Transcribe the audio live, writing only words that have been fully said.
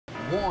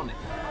Warning,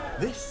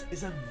 this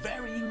is a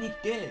very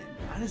unique game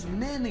and is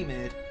mainly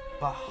made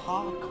by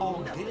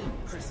hardcore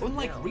gamers,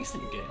 unlike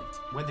recent games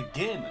where the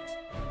gamers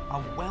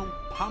are well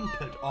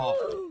pampered off.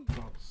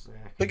 God's sake.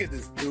 Look at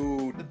this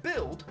dude. The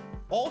build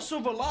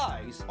also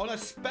relies on a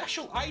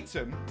special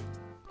item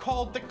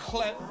called the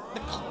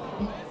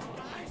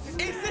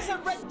Is this a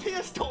red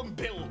tear stone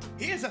build?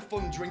 Here's a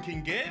fun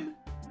drinking game.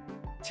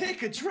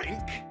 Take a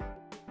drink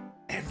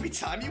every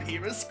time you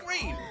hear a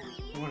scream.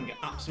 You're gonna get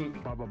absolutely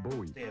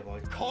dear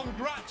boy.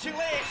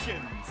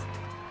 Congratulations!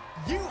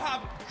 You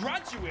have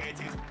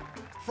graduated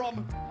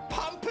from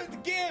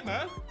pampered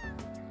gamer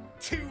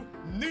to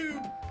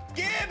noob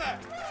gamer.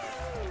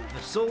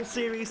 The Soul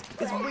series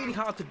is really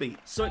hard to beat,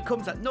 so it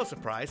comes at no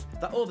surprise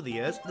that over the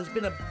years there's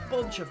been a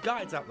bunch of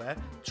guides out there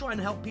trying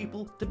to help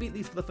people to beat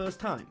these for the first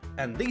time.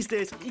 And these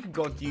days you can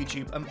go onto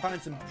YouTube and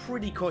find some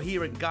pretty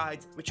coherent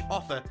guides which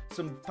offer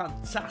some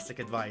fantastic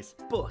advice.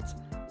 But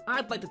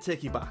I'd like to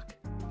take you back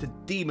to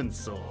Demon's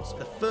Souls,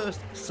 the first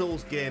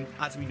Souls game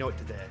as we know it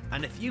today.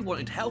 And if you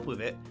wanted help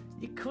with it,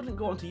 you couldn't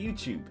go onto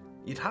YouTube.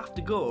 You'd have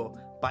to go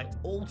by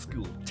old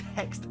school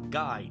text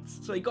guides.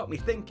 So it got me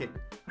thinking,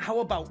 how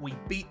about we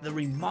beat the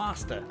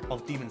remaster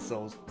of Demon's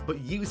Souls,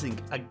 but using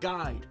a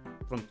guide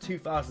from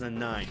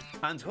 2009?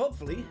 And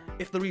hopefully,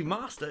 if the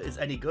remaster is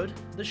any good,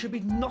 there should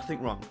be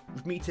nothing wrong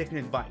with me taking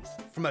advice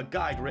from a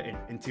guide written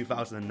in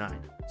 2009.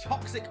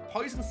 Toxic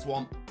Poison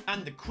Swamp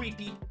and the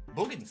creepy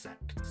bug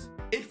insects.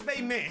 If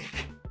they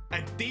make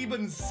a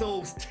Demon's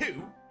Souls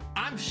 2,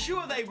 I'm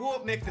sure they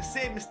won't make the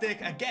same mistake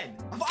again.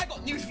 Have I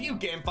got news for you,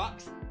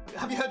 GameFaqs?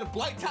 Have you heard of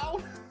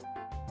Blighttown?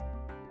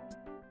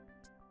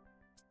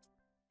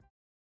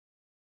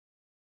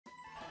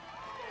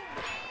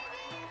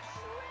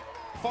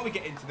 Before we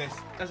get into this,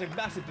 there's a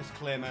massive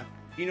disclaimer.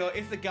 You know,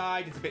 if the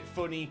guide is a bit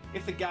funny,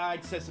 if the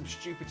guide says some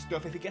stupid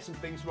stuff, if it gets some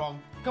things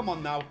wrong, come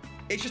on now.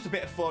 It's just a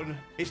bit of fun.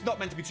 It's not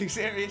meant to be too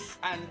serious.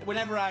 And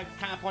whenever I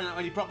kind of point out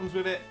any problems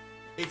with it,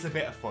 it's a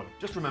bit of fun.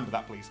 Just remember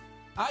that, please.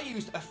 I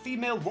used a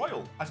female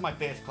royal as my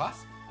base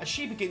class, as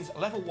she begins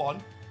level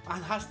 1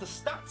 and has the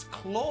stats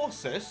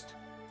closest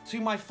to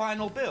my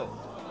final build.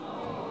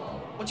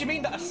 What do you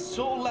mean that a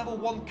soul level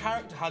 1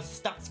 character has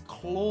stats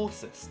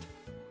closest?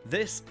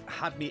 This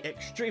had me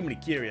extremely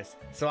curious,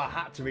 so I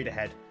had to read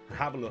ahead and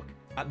have a look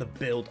at the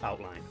build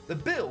outline. The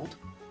build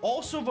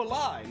also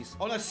relies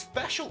on a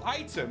special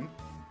item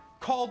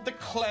called the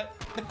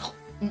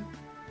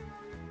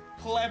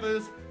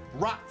Clever's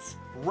Rat's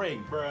Ring,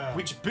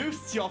 which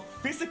boosts your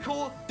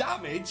physical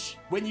damage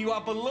when you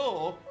are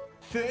below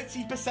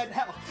 30%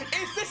 health.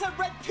 Is this a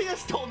red tear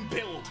stone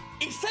build?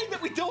 He's saying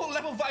that we don't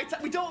level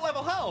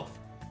health.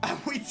 And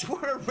we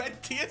were a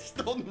red tear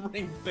stone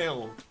ring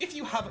build. If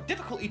you have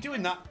difficulty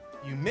doing that,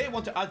 you may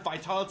want to add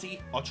vitality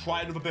or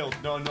try another build.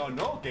 No,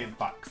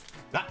 GameFaqs.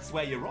 That's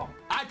where you're wrong.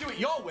 I do it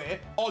your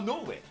way or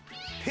no way.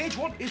 Page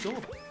 1 is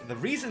over. The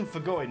reason for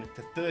going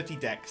to 30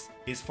 dex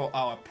is for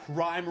our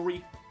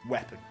primary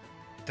weapon,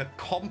 the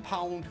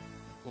compound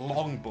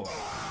longbow.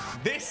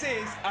 This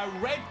is a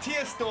red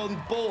tear stone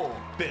bow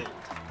build.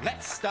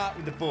 Let's start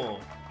with the bow,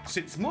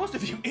 since most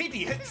of you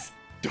idiots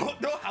don't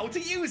know how to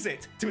use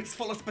it to its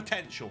fullest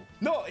potential.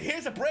 No,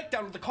 here's a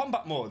breakdown of the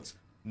combat modes.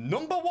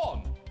 Number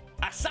 1,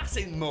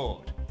 assassin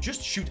mode.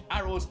 Just shoot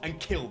arrows and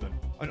kill them.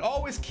 And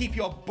always keep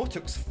your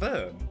buttocks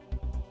firm.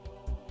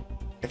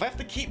 If I have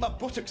to keep my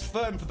buttocks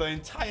firm for the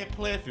entire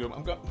playthrough,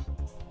 I'm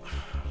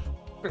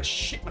gonna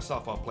shit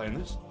myself while playing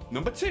this.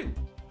 Number 2,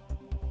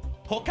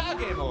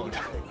 Hokage mode.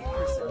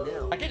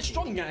 Against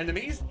strong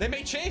enemies, they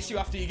may chase you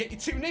after you get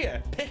too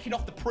near, picking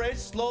off the prey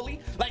slowly,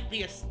 like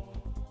this.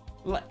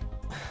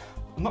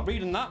 I'm not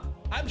reading that.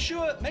 I'm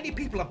sure many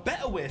people have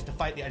better ways to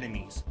fight the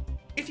enemies.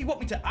 If you want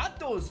me to add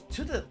those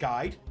to the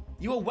guide,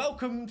 you are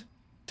welcomed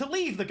to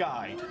leave the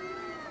guide.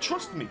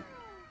 Trust me,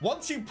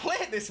 once you play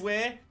it this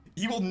way,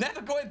 you will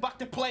never go back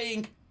to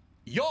playing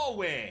your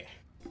way.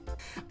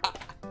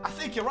 I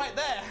think you're right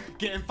there,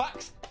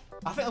 GameFaqs.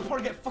 I think I'll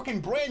probably get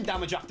fucking brain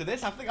damage after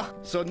this.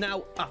 So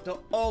now, after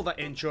all that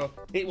intro,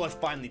 it was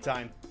finally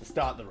time to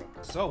start the run.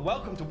 So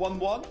welcome to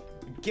 1-1,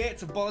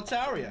 Gates of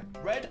Boletaria,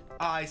 Red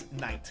Eyes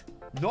Knight.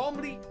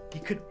 Normally, you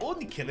can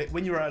only kill it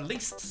when you're at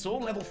least soul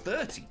level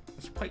 30.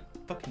 That's quite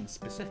fucking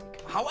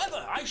specific.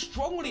 However, I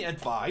strongly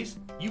advise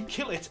you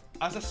kill it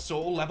as a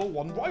soul level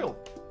 1 royal.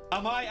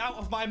 Am I out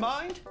of my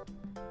mind?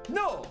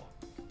 No.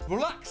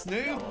 Relax,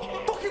 noob.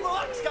 Fucking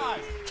relax,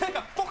 guys. Take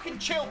a fucking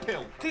chill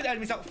pill. Clear the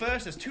enemies out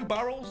first. There's 2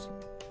 barrels.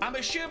 I'm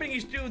assuming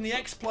he's doing the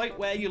exploit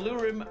where you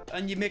lure him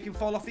and you make him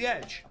fall off the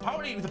edge.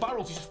 Apparently with the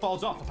barrels he just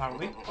falls off,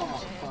 apparently.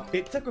 Oh, fuck.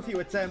 It took a few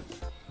attempts,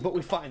 but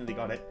we finally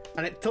got it.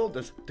 And it told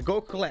us to go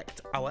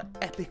collect our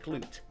epic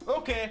loot.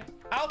 Okay,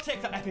 I'll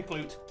take that epic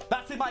loot.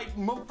 That's in my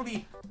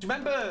monthly... Do you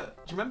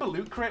remember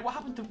Loot Crate? What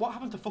happened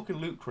to fucking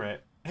Loot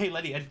Crate? Hey,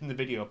 Lenny, editing the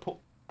video. Put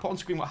on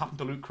screen what happened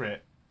to Loot Crate.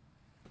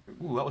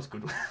 Ooh, that was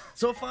good.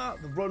 So far,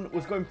 the run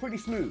was going pretty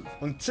smooth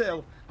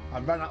until I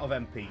ran out of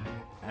MP,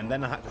 and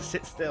then I had to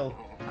sit still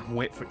and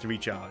wait for it to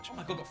recharge.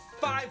 I've got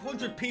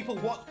 500 people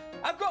watch.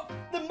 I've got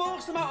the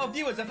most amount of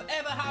viewers I've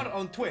ever had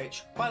on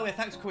Twitch. By the way,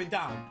 thanks for coming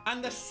down.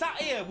 And they're sat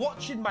here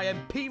watching my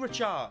MP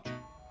recharge.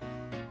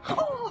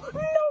 Oh, no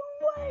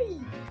way!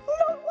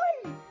 No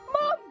way!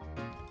 Mum!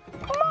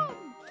 Mum!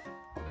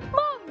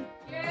 Mum!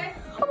 Yeah?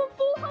 I'm on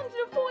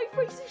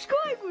 443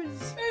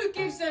 subscribers! Who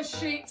gives a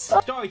shit?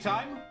 Story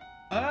time.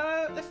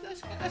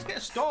 Let's get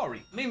a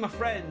story. Me and my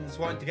friends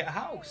wanted to get a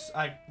house.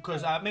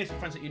 Because I made some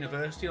friends at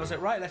university. I was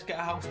like, right, let's get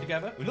a house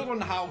together. We looked on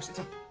the house. It's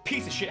a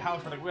piece of shit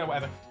house, but like,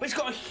 whatever. But it's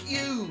got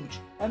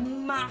a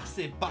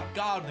massive back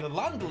garden. The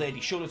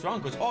landlady showed us around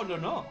and goes, oh,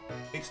 no.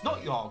 It's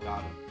not your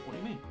garden. What do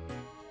you mean?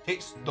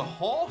 It's the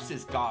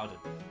horse's garden.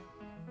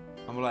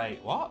 And we're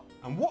like, what?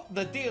 And what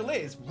the deal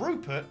is,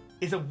 Rupert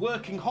is a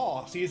working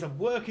horse. He is a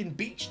working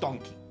beach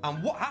donkey.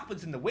 And what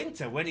happens in the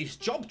winter when his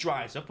job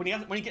dries up, when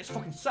he gets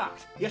fucking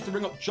sacked, he has to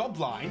ring up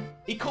Jobline,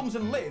 he comes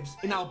and lives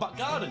in our back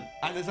garden.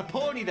 And there's a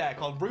pony there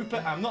called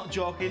Rupert. I'm not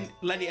joking.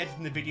 Lenny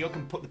editing the video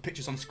can put the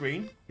pictures on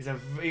screen. He's a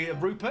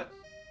Rupert.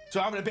 So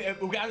we're having a bit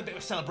of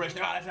a celebration.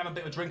 Right, let's have a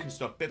bit of a drink and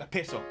stuff, bit of a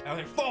piss up. And I was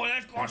like, "Fuck,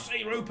 let's go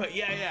see Rupert."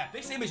 Yeah.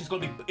 This image is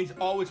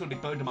always gonna be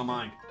burned in my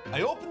mind.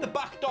 I open the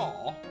back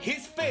door.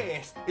 His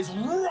face is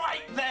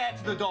right there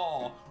to the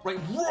door,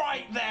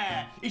 right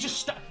there. He's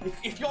just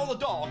if you're the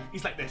door,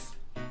 he's like this.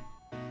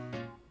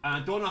 And I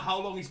don't know how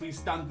long he's been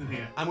standing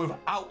here. And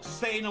without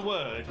saying a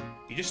word,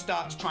 he just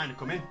starts trying to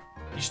come in.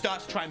 He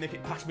starts trying to make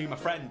it past me and my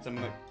friends. I'm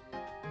like,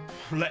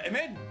 let him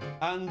in.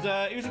 And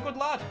he was a good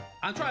lad.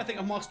 I'm trying to think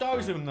of more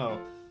stories with him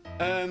though.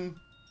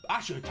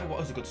 Actually, I'll tell you what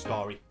was a good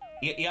story.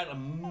 He had I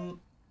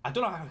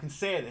don't know how I can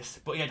say this,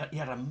 but he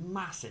had a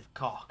massive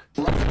cock.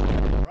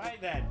 Right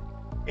then,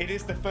 it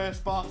is the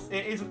first boss.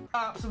 It is an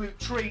absolute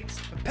treat.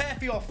 Prepare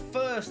for your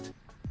first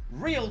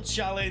real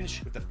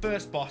challenge with the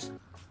first boss,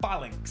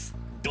 Phalanx.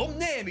 Dumb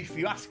name if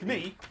you ask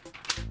me.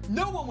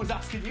 No one was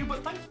asking you,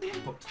 but thanks for the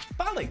input.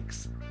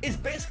 Phalanx is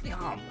basically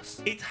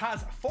harmless. It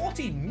has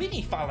 40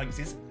 mini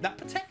phalanxes that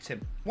protect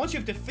him. Once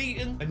you've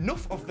defeated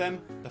enough of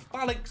them, the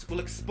phalanx will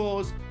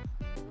expose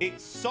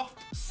its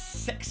soft,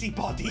 sexy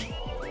body.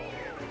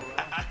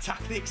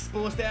 Attack the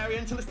exposed area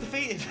until it's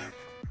defeated.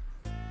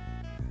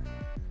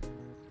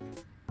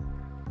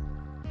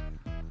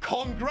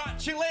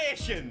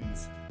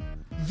 Congratulations!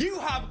 You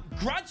have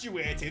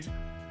graduated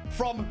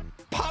from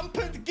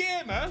Pampered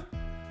Gamer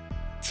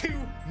to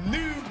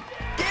Noob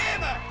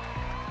Gamer!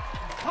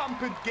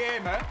 Pampered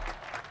Gamer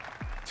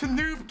to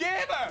Noob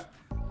Gamer!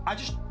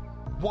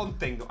 One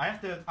thing though, I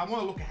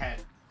want to look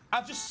ahead.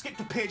 I've just skipped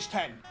to page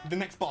 10, the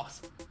next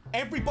boss.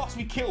 Every boss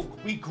we kill,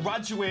 we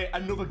graduate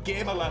another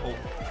gamer level.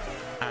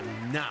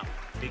 And now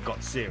it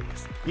got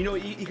serious. You know,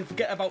 you can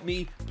forget about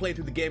me playing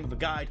through the game with a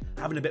guide,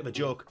 having a bit of a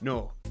joke.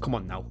 No, come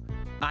on now.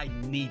 I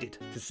needed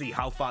to see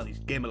how far these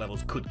gamer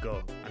levels could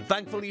go. And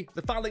thankfully,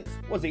 the Phalanx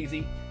was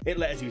easy. It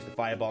let us use the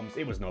fire bombs.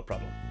 It was no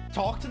problem.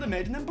 Talk to the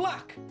maiden in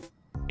black.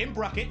 In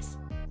brackets,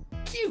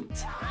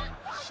 cute.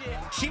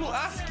 She will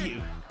ask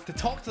you to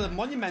talk to the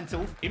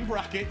monumental, in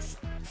brackets,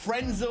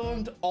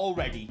 friend-zoned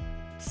already.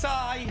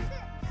 Sigh.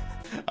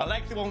 I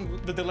like the one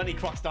with the ZeroLenny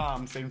crossed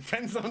arms saying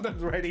friend-zoned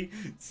already.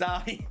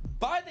 Sigh.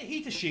 Buy the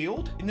heater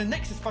shield in the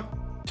Nexus for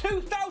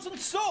 2,000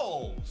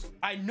 souls!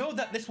 I know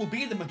that this will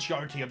be the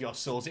majority of your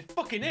souls, it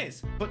fucking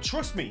is. But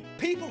trust me,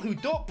 people who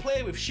don't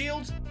play with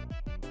shields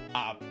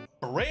are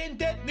brain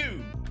dead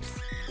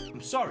noobs.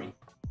 I'm sorry.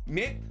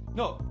 Maybe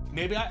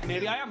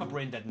I am a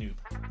brain dead noob.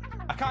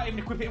 I can't even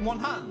equip it in one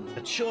hand.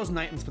 The chosen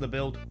items for the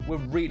build were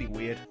really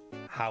weird.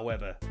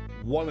 However,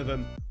 one of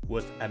them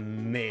was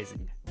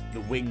amazing.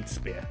 The winged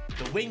spear.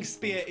 The winged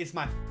spear is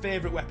my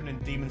favorite weapon in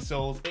Demon's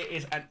Souls. It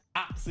is an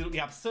absolutely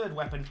absurd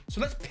weapon. So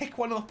let's pick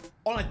one up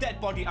on a dead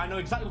body. I know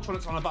exactly which one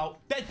it's on about.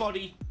 Dead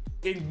body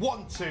in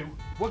 1, 2.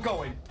 We're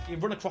going. You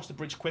run across the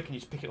bridge quick and you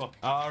just pick it up.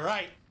 All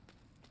right.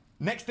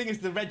 Next thing is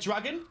the red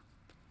dragon.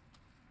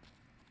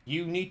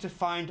 You need to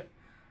find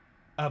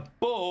a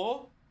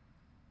bow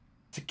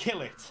to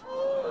kill it.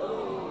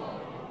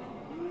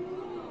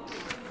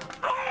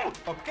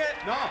 Okay,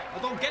 no, I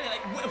don't get it.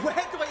 Like, where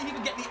do I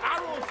even get the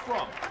arrows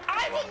from?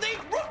 I will need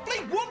roughly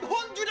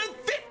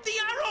 150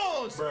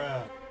 arrows!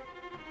 Bruh.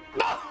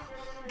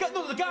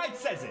 No, the guide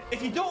says it.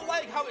 If you don't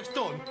like how it's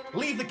done,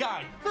 leave the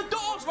guide. The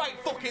door's right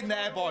fucking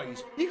there,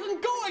 boys. You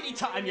can go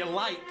anytime you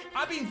like.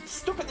 I've been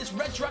stuck at this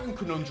red dragon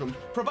conundrum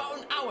for about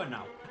an hour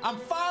now. I'm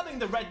farming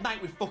the red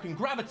knight with fucking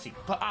gravity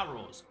for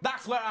arrows.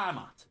 That's where I'm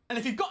at. And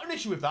if you've got an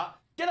issue with that,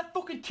 get a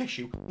fucking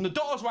tissue, and the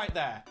door's right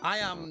there. I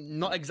am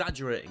not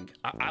exaggerating.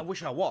 I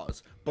wish I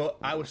was, but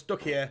I was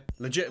stuck here,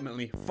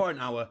 legitimately, for an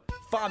hour,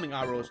 farming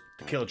arrows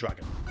to kill a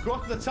dragon. Go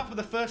up to the top of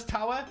the first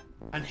tower,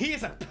 and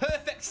here's a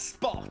perfect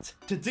spot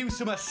to do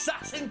some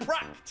assassin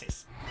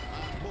practice.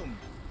 Boom.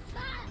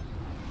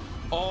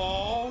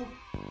 Oh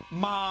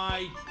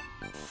my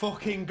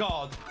fucking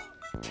god.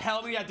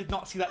 tell me I did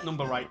not see that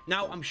number right.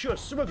 Now, I'm sure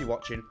some of you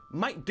watching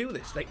might do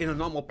this like in a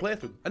normal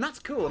playthrough, and that's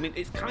cool. I mean,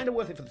 it's kind of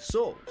worth it for the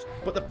souls.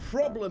 But the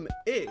problem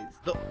is,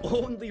 the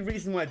only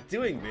reason we're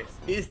doing this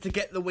is to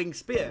get the winged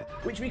spear,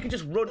 which we can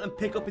just run and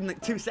pick up in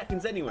like 2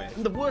 seconds anyway.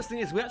 And the worst thing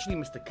is we actually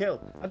missed a kill.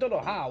 I don't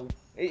know how.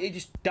 It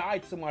just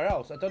died somewhere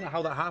else. I don't know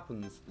how that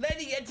happens.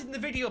 Lenny, entered in the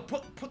video.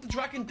 Put the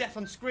dragon death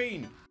on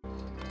screen.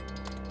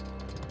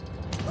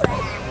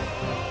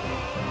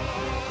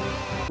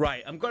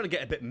 Right, I'm going to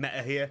get a bit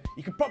meta here.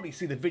 You can probably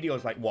see the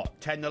video's like,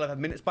 what, 10, 11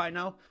 minutes by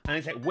now? And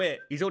it's like, wait,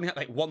 he's only at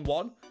like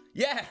 1-1?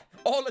 Yeah,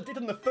 all I did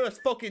on the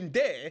first fucking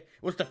day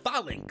was the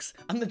phalanx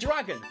and the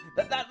dragon.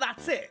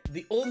 That's it.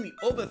 The only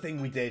other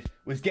thing we did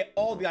was get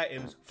all the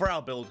items for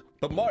our build.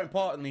 But more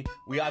importantly,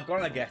 we are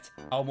going to get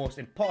our most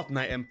important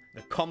item,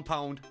 the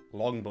compound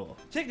longbow.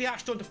 Take the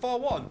Ashstone to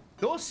 4-1.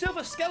 Those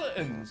silver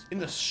skeletons in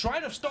the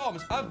Shrine of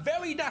Storms are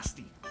very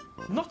nasty.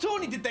 Not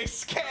only did they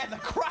scare the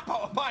crap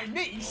out of my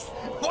niece,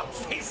 once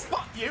they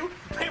spot you,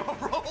 they will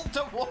roll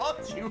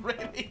towards you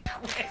really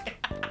quick.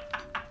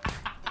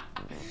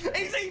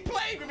 Is he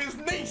playing with his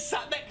niece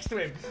sat next to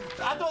him?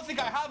 I don't think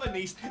I have a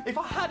niece. If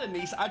I had a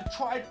niece, I'd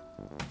try...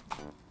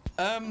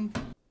 Hello?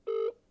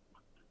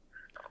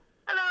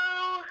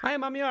 Hi,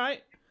 Mum, you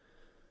alright?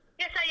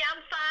 Yes, I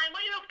am fine.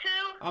 What are you up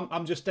to?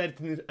 I'm just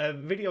editing a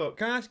video.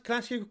 Can I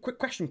ask you a quick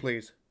question,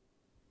 please?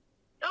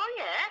 Oh,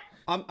 yeah?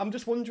 I'm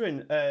just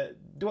wondering,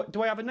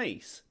 do I have a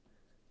niece?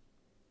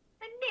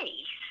 A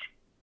niece?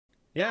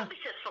 Yeah. Don't be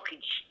so fucking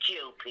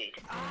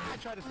stupid.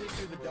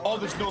 Oh,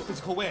 there's no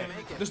physical way.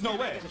 There's no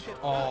way.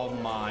 Oh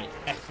my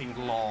effing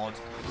lord.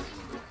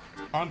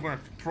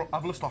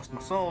 I've just lost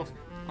my sword.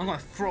 I'm gonna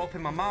throw up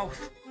in my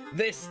mouth.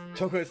 This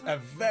took us a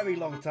very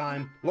long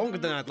time, longer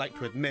than I'd like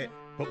to admit,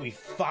 but we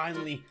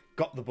finally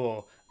got the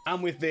bow.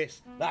 And with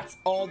this, that's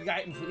all the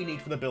items that we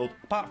need for the build,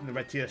 apart from the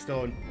red tier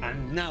stone.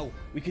 And now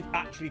we can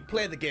actually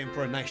play the game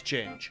for a nice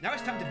change. Now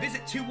it's time to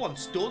visit 2-1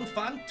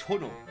 Stonefan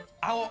Tunnel.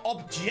 Our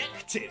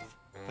objective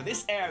for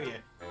this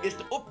area is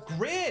to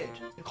upgrade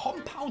the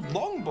compound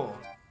longbow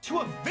to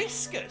a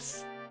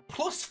viscous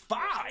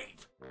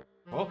 +5.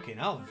 Fucking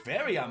hell,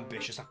 very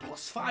ambitious, a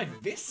 +5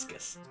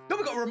 viscous. Then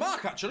we got a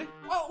remark actually.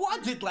 Well, what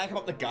I did like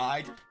about the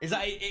guide is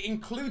that it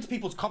includes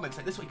people's comments.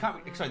 Like this one, you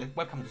can't, sorry, the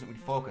webcam doesn't really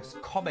focus.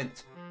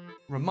 Comment.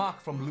 Remark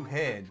from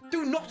Luhain.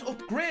 Do not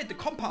upgrade the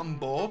compound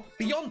bow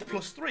beyond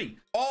 +3.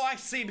 Oh, I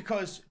see,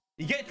 because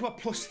you get to a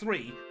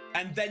 +3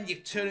 and then you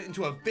turn it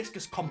into a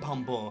viscous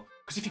compound bow.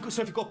 Because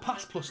if you go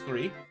past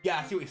 +3, yeah,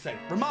 I see what you're saying.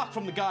 Remark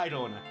from the guide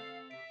owner.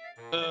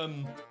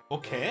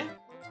 Okay.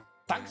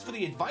 Thanks for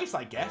the advice,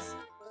 I guess.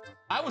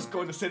 I was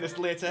going to say this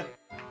later,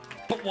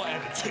 but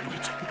whatever,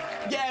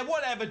 dude. Yeah,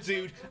 whatever,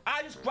 dude.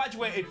 I just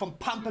graduated from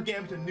Pamper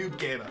Gamer to Noob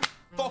Gamer.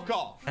 Fuck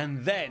off.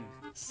 And then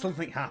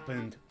something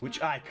happened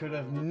which I could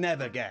have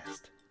never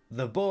guessed.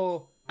 The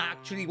bow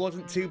actually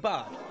wasn't too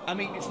bad. I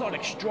mean, it's not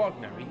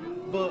extraordinary,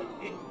 but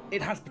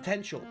it has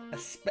potential,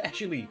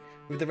 especially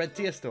with the red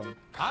tier stone.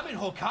 I'm in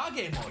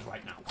Hokage mode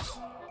right now.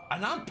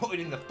 And I'm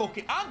putting in the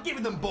fucking... I'm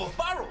giving them both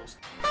barrels.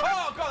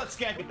 Oh, God, that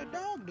scared me. What the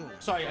dog doing?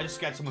 Sorry, I just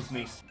scared someone's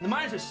niece. The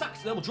miners with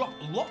sacks, they will drop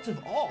lots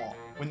of ore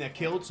when they're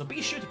killed, so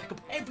be sure to pick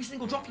up every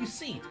single drop you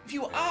see. If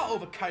you are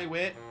over carry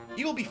weight,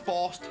 you will be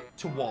forced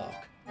to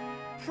walk.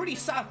 Pretty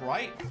sad,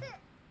 right?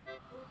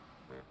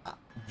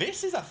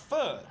 This is a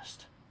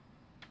first.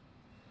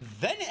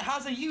 Then it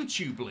has a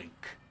YouTube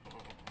link.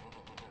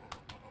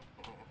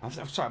 I'm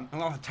sorry, I'm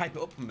going to type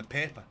it up from the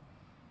paper.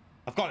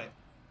 I've got it.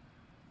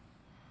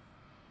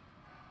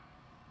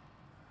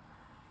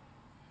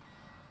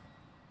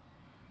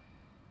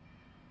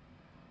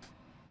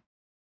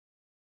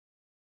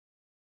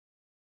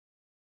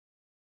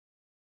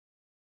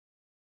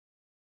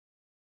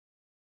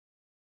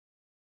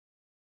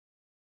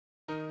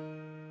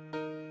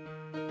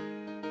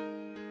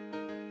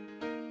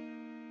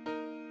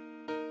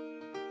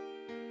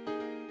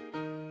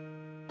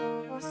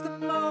 The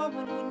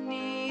moment we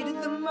needed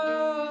the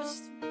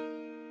most.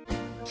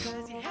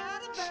 Cause you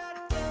had a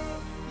better day,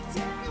 you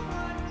take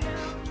everyone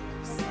down, you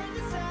sing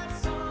a sad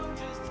song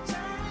just to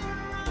turn it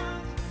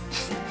around. You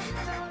say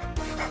you don't,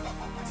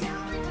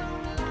 tell me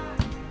don't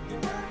lie.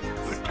 You're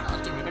working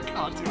I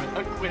can't do it,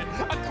 I quit.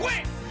 I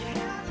quit!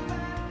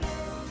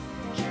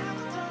 you had a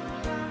bad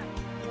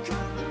day, you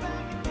traveled on the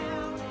line, you come back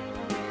down,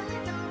 you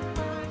really don't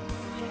mind.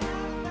 You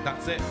had a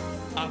That's it.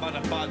 I've had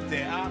a bad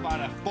day. I've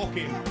had a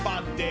fucking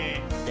bad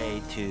day.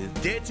 Day 2.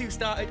 Day 2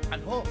 started,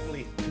 and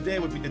hopefully today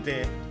would be the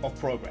day of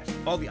progress.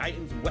 All the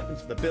items and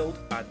weapons for the build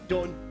are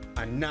done,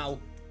 and now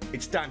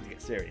it's time to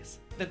get serious.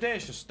 The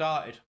day's just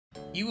started.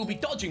 You will be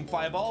dodging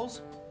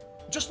fireballs,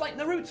 just like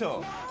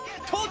Naruto.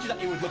 Told you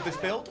that you would love this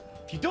build.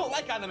 If you don't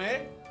like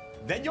anime,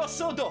 then you're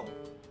so dumb.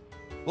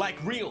 Like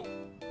real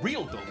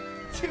dumb.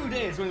 2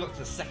 days when we look to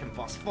the second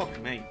boss. Fuck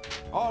me.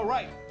 All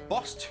right.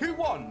 Boss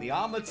 2-1, the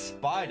Armored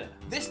Spider.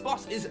 This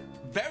boss is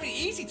very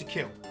easy to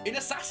kill in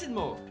assassin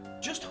mode.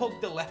 Just hug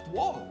the left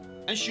wall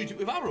and shoot it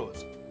with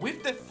arrows.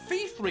 With the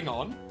thief ring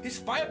on, his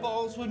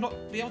fireballs will not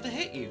be able to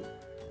hit you.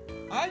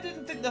 I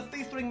didn't think the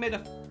thief ring made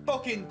a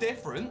fucking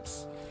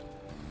difference.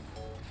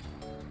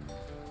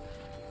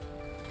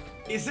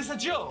 Is this a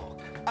joke?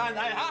 And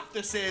I have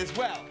to say as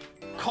well,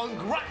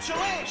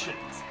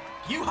 congratulations!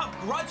 You have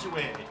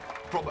graduated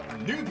from a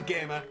noob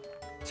gamer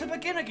to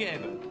beginner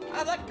gamer.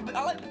 I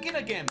like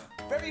beginner gamer.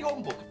 Very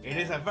humble. It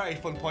is a very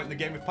fun point in the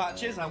game with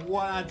patches, and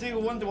I do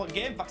wonder what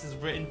GameFaqs has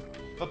written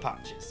for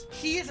patches.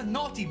 He is a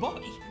naughty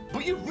boy,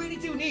 but you really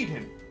do need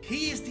him.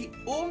 He is the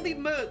only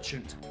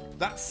merchant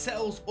that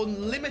sells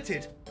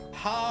unlimited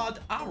hard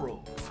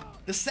arrows.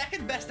 The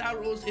second best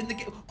arrows in the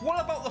game.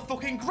 What about the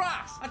fucking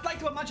grass? I'd like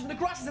to imagine the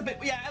grass is a bit.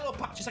 Yeah, hello,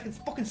 patches. I can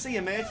fucking see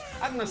you, mate.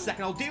 Hang on a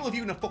second. I'll deal with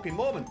you in a fucking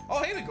moment.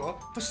 Oh, here we go.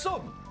 For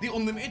some, the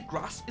unlimited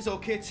grass is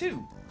okay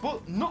too,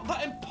 but not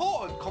that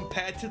important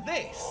compared to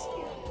this.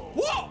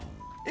 What?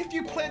 If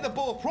you play the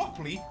bow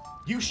properly,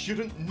 you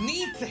shouldn't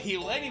need to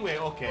heal anyway.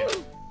 Okay,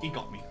 he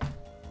got me.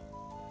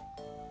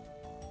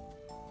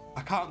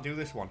 I can't do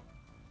this one.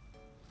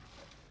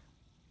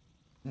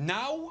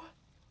 Now,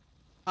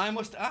 I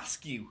must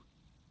ask you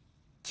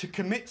to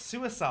commit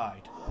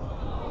suicide.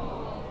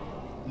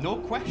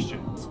 No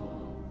questions.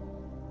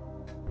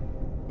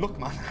 Look,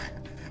 man,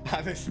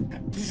 this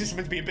is just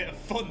meant to be a bit of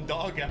fun,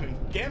 dog. I mean,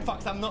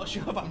 GameFaqs, I'm not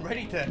sure if I'm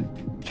ready to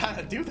kind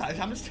of do that.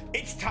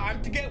 It's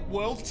time to get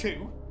World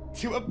 2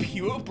 to a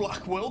pure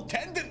black world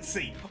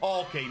tendency.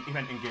 Okay,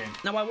 event in game.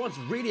 Now, I was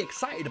really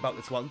excited about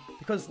this one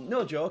because,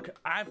 no joke,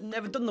 I've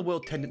never done the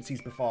world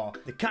tendencies before.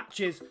 The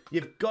catch is,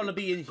 you've got to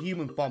be in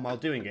human form while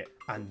doing it.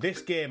 And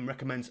this game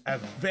recommends a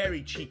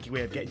very cheeky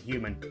way of getting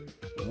human,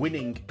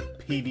 winning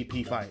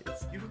PvP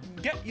fights. You can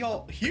get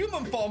your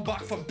human form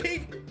back from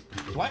PvP.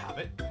 Do I have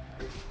it?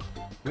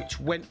 Which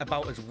went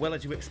about as well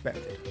as you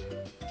expected.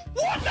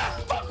 What the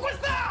fuck was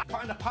that?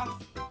 Find a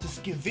path to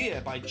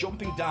Skivir by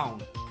jumping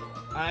down.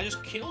 And I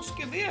just kill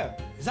Skivir.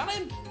 Is that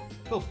him?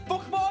 Little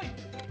fuck boy.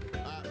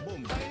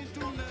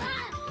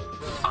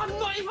 I'm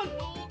not even.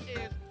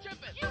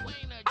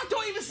 I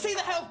don't even see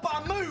the health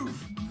bar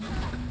move.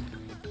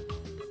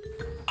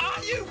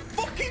 Are you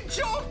fucking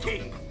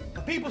joking?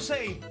 Are people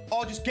saying,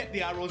 oh, just get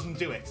the arrows and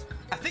do it?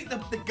 I think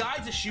the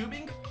guide's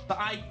assuming that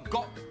I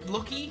got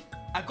lucky.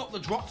 I got the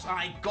drops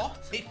I got.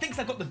 It thinks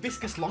I've got the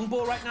viscous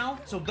longbow right now.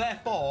 So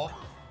therefore,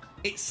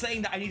 it's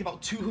saying that I need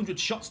about 200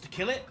 shots to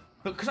kill it.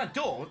 But because I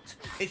don't,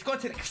 it's going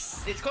to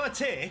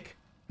take,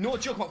 no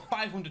joke, about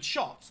 500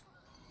 shots.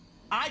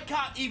 I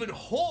can't even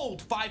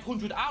hold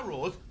 500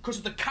 arrows because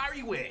of the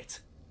carry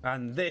weight.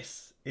 And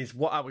this is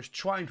what I was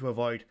trying to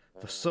avoid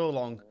for so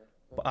long,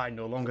 but I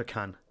no longer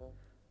can.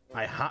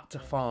 I had to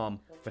farm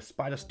for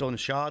Spiderstone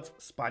shards,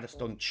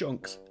 Spiderstone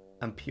chunks,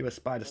 and pure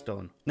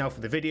Spiderstone. Now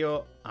for the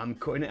video, I'm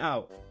cutting it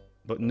out.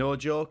 But no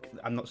joke,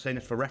 I'm not saying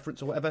it for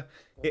reference or whatever,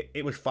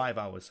 it was 5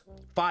 hours.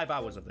 5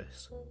 hours of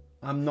this.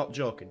 I'm not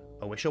joking,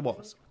 I wish I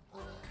was.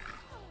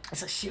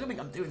 It's assuming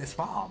I'm doing this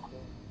farm.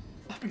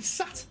 I've been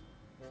sat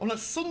on a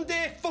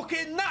Sunday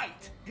fucking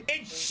night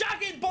in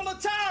shagging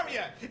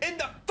Boletaria in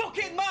the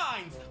fucking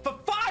mines for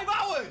 5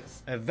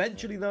 hours!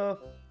 Eventually though,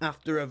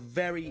 after a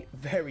very,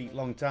 very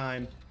long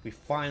time, we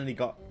finally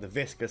got the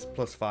Viscous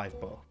 +5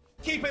 bow.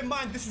 Keep in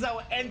mind, this is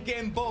our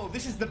endgame bow.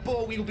 This is the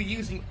bow we will be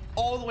using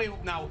all the way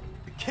up now.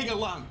 The King of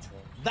Land.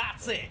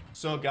 That's it.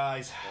 So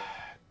guys,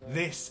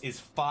 this is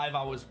 5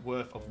 hours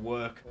worth of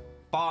work,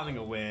 farming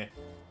away.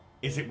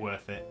 Is it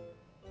worth it?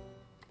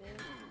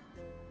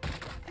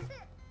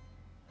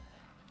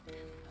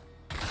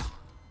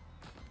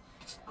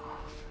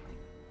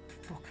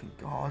 Fucking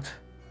God.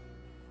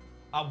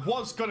 I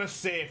was gonna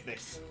save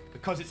this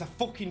because it's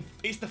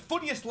the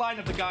funniest line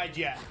of the guide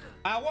yet.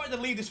 I wanted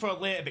to leave this for a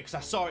later bit because I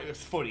saw it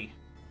was funny.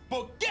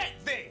 But get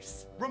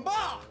this!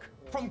 Remark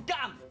from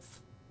Gantz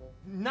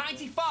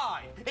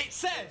 95. It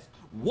says,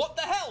 what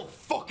the hell,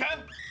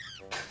 fucker?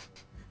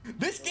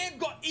 This game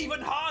got even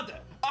harder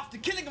after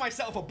killing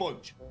myself a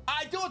bunch.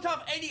 I don't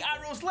have any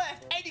arrows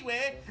left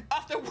anyway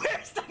after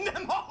wasting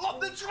them all on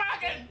the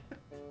dragon.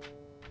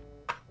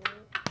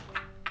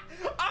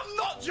 I'm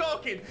not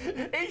joking.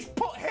 He's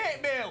put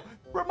hate mail.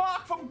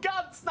 Remark from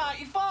Gantz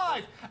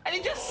 95. And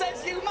he just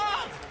says you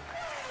mad.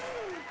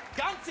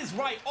 Gantz is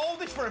right. All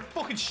this for a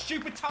fucking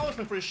stupid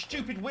talisman for a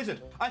stupid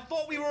wizard. I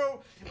thought we were...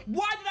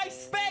 Why did I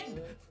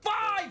spend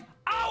 5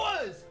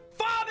 hours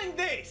farming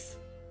this?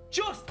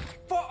 Just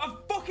for a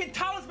fucking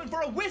talisman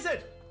for a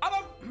wizard. I'm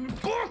a...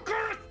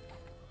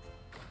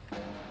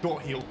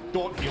 Don't heal.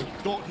 Don't heal.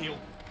 Don't heal.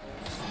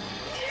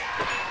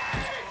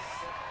 Yes!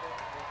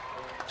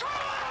 Come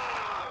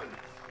on!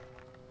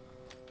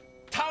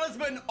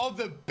 Talisman of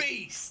the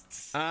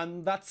Beasts.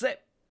 And that's it.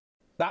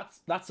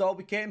 That's all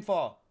we came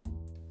for.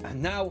 And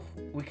now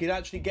we can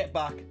actually get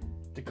back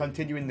to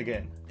continuing the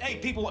game. Hey,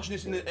 people watching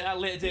this at a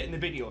later date in the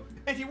video.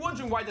 If you're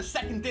wondering why the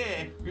second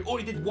day we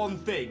only did one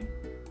thing,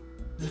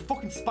 there's a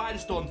fucking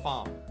Spiderstone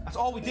farm. That's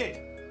all we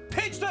did.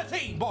 Page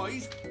 13,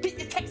 boys. Keep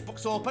your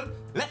textbooks open.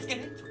 Let's get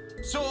into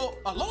it. So,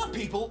 a lot of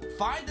people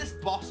find this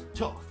boss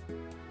tough.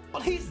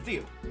 But here's the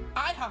deal.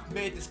 I have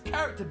made this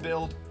character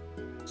build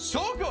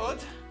so good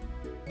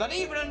that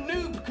even a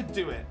noob could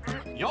do it.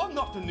 You're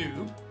not a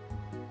noob,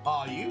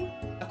 are you?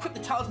 Equip the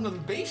Talisman of the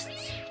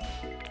Beasts?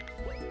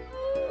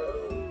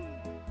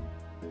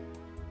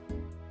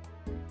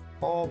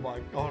 Oh my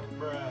god.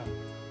 Bruh.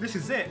 This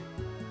is it.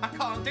 I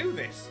can't do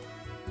this.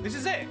 This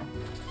is it.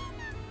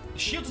 The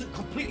shield doesn't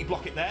completely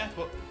block it there,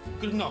 but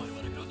good enough.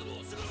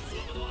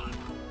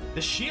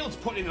 The shield's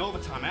putting in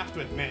overtime, I have to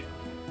admit.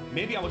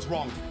 Maybe I was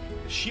wrong.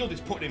 The shield is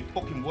putting in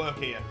fucking work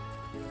here.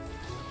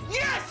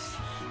 Yes!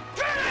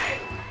 Get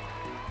it!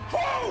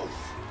 Woo!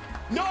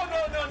 No,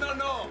 no, no, no,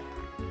 no.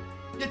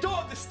 You don't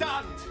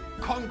understand.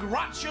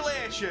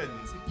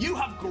 Congratulations. You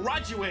have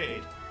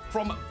graduated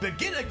from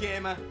beginner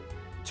gamer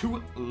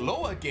to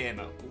lower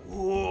gamer.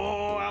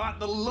 Whoa, I'm at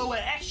the lower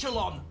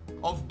echelon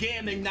of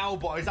gaming now,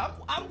 boys.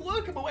 I'm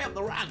working my way up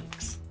the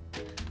ranks.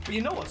 But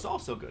you know what's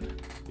also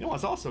good? You know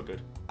what's also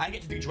good? I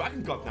get to do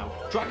Dragon God now.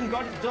 Dragon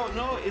God, if you don't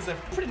know, is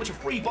pretty much a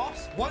free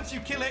boss. Once you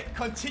kill it,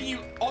 continue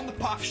on the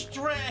path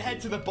straight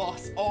ahead to the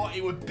boss, or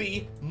it would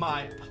be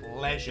my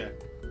pleasure.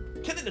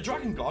 Killing the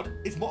Dragon God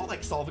is more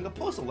like solving a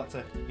puzzle. That's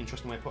an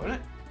interesting way of putting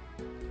it.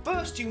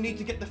 First, you need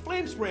to get the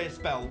Flame Spray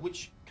spell,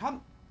 which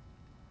can...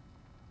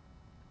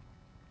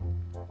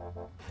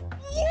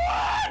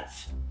 What?!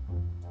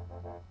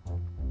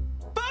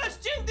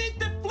 First, you need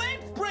the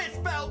Flame Spray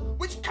spell,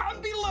 which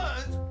can be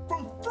learned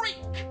from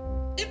Freak,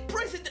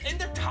 imprisoned in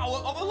the Tower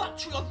of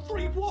Elytrion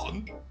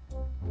 3-1.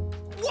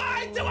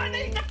 Why do I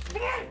need the...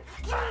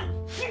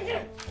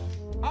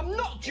 I'm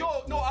not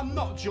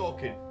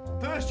joking.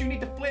 First, you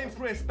need the Flame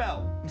Spray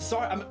spell.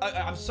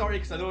 I'm sorry,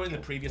 because I know in the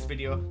previous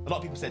video, a lot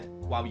of people said,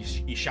 wow,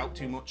 you shout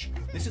too much.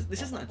 This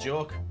isn't a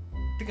joke.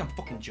 I think I'm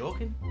fucking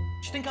joking.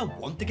 Do you think I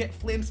want to get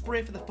Flame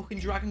Spray for the fucking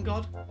Dragon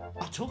God?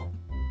 I don't.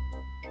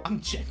 I'm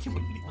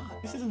genuinely mad.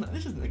 This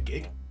isn't a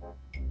gig.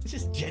 This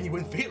is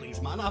genuine feelings,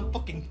 man. I'm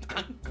fucking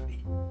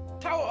angry.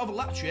 Tower of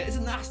Elytria is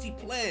a nasty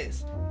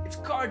place. Its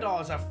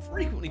corridors are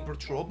frequently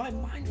patrolled by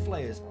mind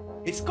flayers.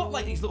 It's got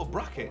like these little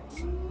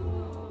brackets.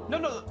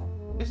 No,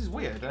 this is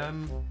weird.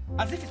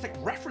 As if it's like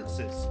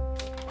references.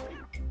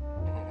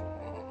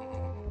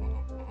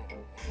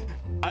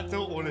 I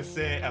don't want to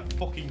say a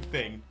fucking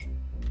thing.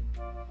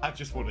 I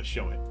just want to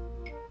show it.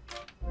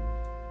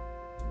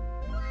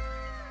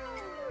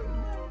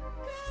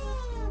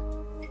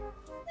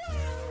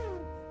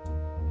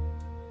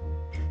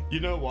 You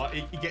know what?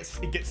 It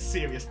gets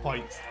serious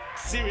points.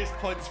 Serious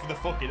points for the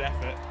fucking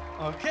effort.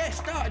 Okay,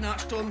 starting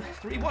Archstone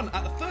 3-1.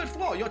 At the third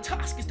floor, your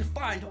task is to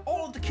find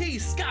all of the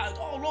keys scattered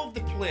all over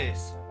the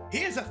place.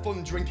 Here's a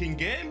fun drinking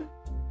game.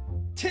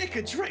 Take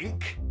a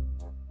drink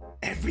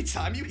every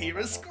time you hear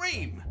a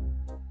scream.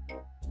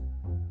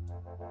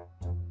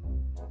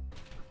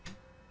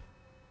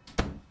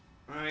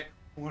 Alright,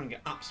 we're gonna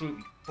get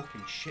absolutely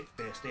fucking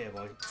shit-faced here,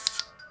 boy.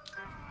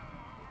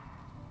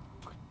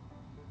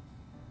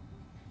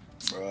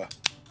 Bruh.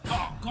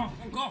 Oh,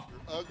 go.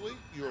 Ugly,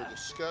 you're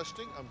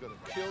disgusting. I'm gonna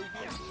kill you.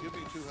 Give me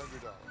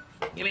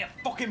 $200. Give me a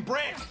fucking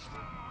break!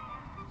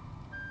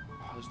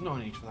 Oh, there's no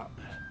need for that.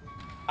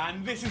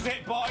 And this is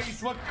it,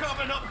 boys. We're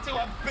coming up to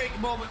a big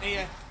moment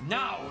here.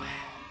 Now,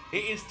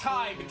 it is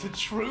time to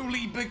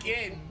truly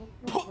begin.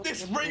 Put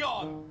this ring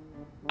on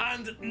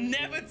and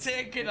never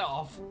take it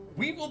off.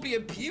 We will be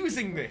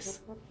abusing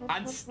this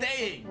and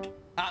staying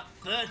at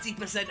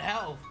 30%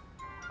 health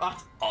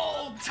at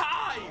all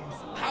times.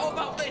 How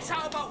about this?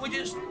 How about we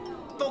just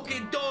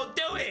fucking don't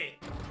do it?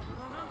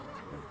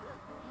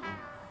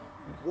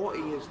 What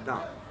he has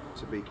done,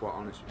 to be quite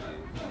honest with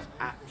you, is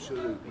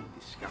absolutely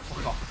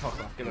disgusting. Fuck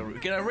off.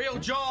 Get a real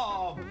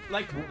job.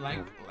 Like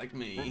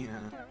me.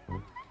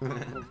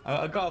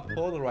 I got a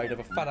Polaroid of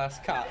a fat ass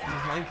cat.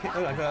 Just like,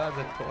 oh my god,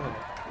 that's a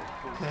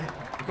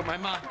Polaroid. Look at my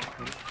Mac.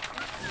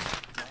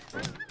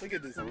 Look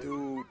at this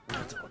dude. I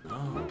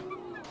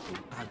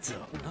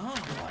don't know.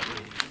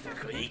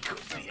 He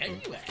could be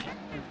anywhere.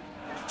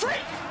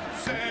 Freak!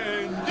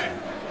 Send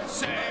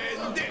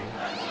it!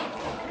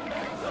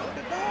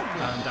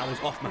 And I was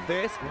off my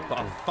face, but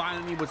I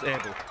finally was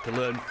able to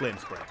learn Flame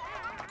Spray.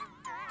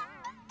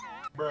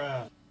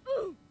 Bruh.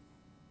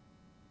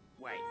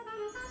 Wait,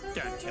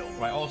 don't tell me.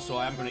 Right, also,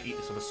 I am going to eat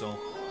this other soul.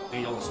 I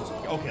need all the souls.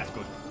 Okay, that's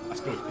good.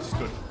 That's good. This is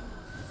good.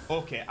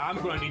 Okay, I'm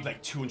going to need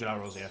like 200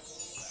 arrows here.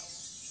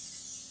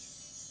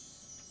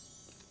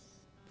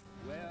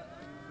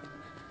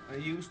 I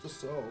used the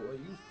soul.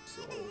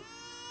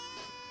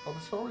 I'm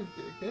sorry,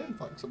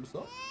 GameFaqs. I'm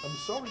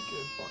sorry,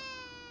 GameFaqs.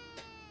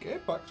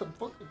 GameFaqs, I'm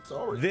fucking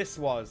sorry. This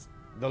was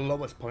the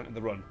lowest point of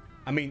the run.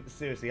 I mean,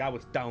 seriously, I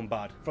was down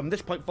bad. From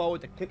this point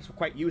forward, the clips were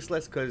quite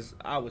useless because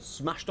I was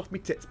smashed off my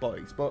tits,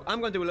 boys. But I'm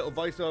going to do a little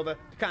voiceover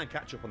to kind of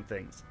catch up on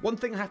things. One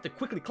thing I have to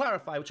quickly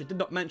clarify, which I did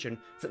not mention,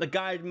 is that the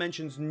guide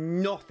mentions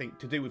nothing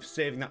to do with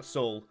saving that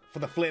soul for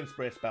the Flame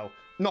Spray spell.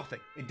 Nothing.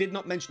 It did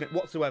not mention it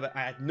whatsoever.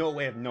 I had no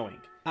way of knowing.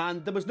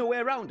 And there was no way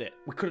around it.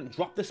 We couldn't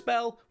drop the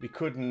spell, we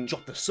couldn't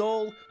drop the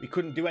soul, we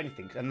couldn't do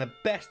anything. And the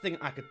best thing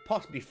I could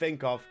possibly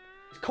think of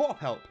is co-op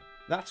help.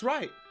 That's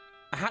right.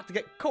 I had to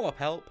get co-op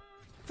help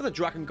for the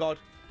Dragon God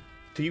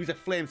to use a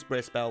Flame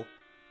Spray spell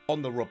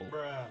on the rubble.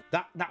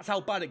 That's how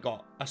bad it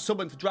got. I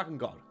summoned the Dragon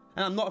God,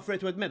 and I'm not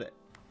afraid to admit it.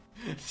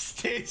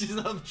 Stages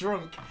of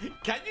drunk.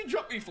 Can you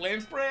drop me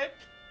Flame Spray?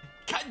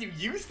 Can you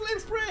use Flame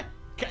Spray?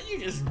 Can you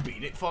just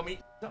beat it for me? Is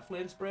that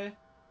Flame Spray?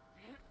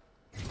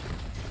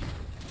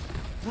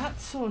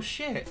 That's so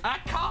shit. I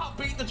can't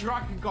beat the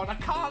Dragon God. I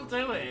can't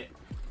do it.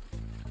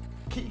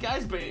 Can you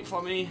guys beat it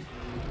for me?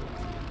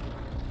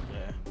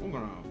 Yeah, I'm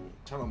gonna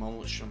tell them how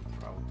much I'm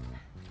proud.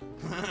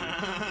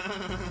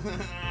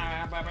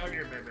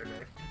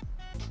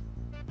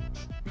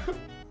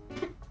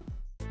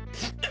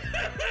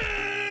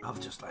 I've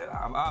just like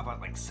that. I've had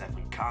like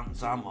 7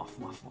 cans. I'm off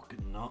my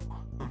fucking nut.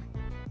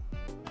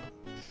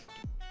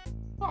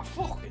 I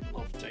fucking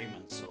love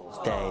Demon Souls.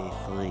 Day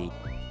 3.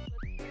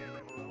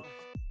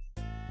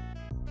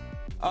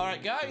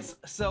 Alright guys,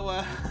 so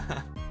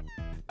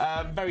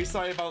I'm very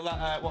sorry about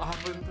that, what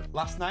happened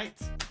last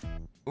night.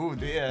 Oh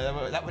dear,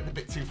 that went a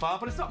bit too far,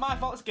 but it's not my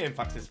fault, it's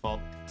GameFaqs' fault.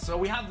 So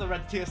we have the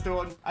red tier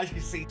stone. As you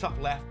can see, top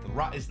left, the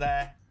rat is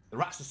there. The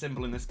rat's the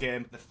symbol in this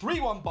game. The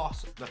 3-1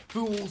 boss, the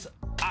Fool's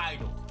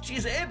Idol. She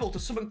is able to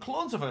summon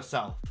clones of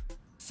herself.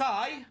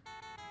 Sigh,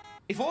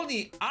 if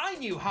only I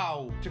knew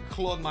how to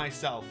clone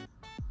myself,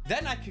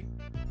 then I could...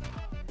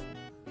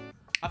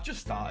 I've just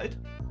started.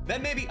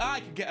 Then maybe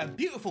I could get a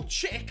beautiful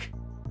chick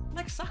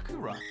like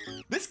Sakura.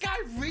 This guy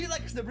really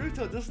likes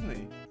Naruto, doesn't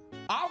he?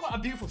 I want a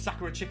beautiful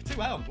Sakura chick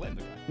too. I don't blame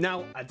the guy.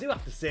 Now, I do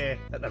have to say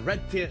that the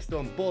red tier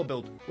stone bow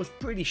build was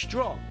pretty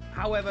strong.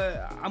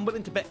 However, I'm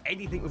willing to bet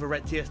anything with a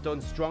red tier stone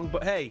strong,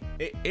 but hey,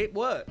 it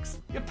works.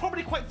 You're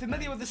probably quite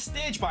familiar with the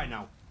stage by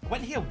now. I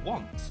went here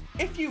once.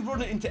 If you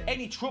run into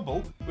any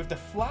trouble with the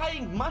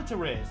flying manta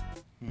rays,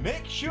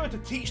 make sure to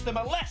teach them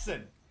a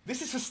lesson.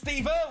 This is for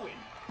Steve Irwin.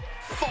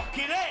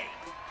 Fucking A!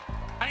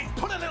 And he's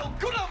put a little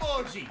gun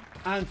emoji!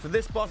 And for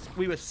this boss,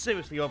 we were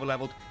seriously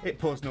overleveled. It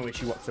posed no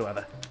issue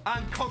whatsoever.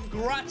 And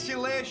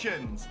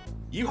congratulations!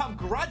 You have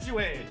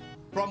graduated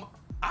from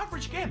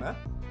average gamer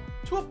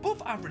to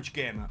above average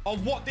gamer. Or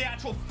what the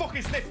actual fuck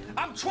is this?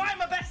 I'm trying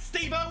my best,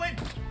 Steve Irwin!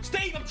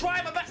 Steve, I'm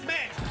trying my best,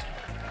 mate!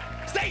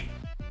 Steve!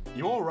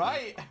 You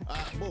alright?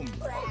 Boom.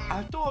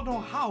 I don't know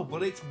how,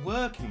 but it's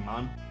working,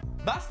 man.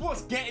 That's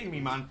what's getting me,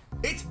 man.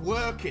 It's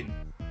working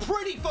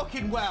pretty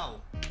fucking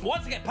well.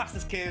 Once I get past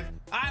this cave,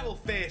 I will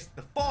face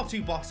the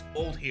 4-2 boss,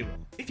 Old Hero.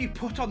 If you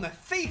put on the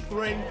thief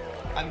ring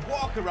and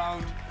walk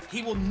around,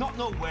 he will not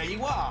know where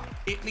you are.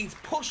 It means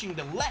pushing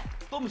the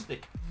left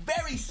thumbstick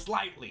very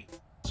slightly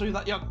so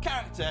that your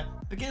character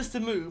begins to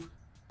move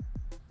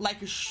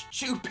like a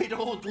stupid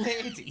old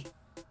lady.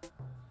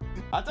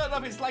 I don't know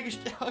if it's like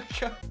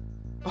a...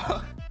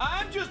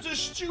 I'm just a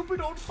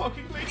stupid old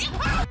fucking lady.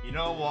 You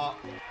know what?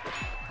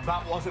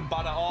 That wasn't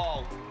bad at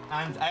all.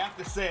 And I have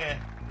to say,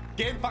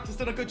 GameFaqs has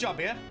done a good job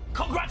here.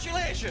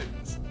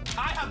 Congratulations!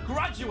 I have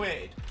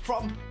graduated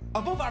from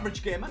above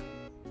average gamer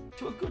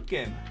to a good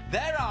gamer.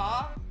 There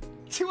are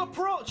 2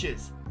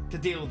 approaches to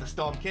deal with the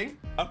Storm King.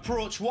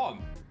 Approach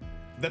 1,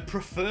 the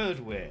preferred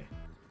way.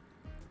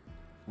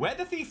 Wear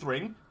the thief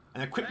ring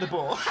and equip the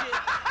bow.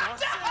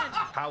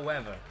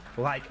 However,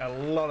 like a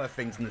lot of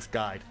things in this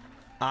guide,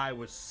 I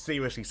was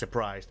seriously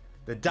surprised.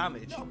 The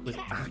damage was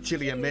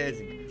actually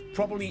amazing.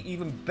 Probably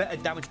even better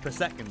damage per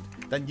second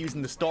than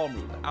using the storm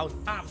route. I was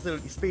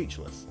absolutely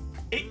speechless.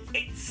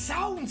 It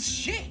sounds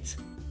shit,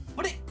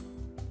 but it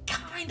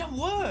kind of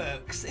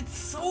works. It's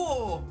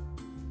so...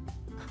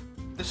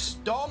 The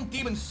Storm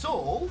Demon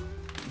Soul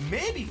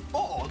may be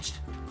forged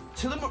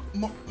to the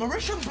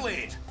Mauritian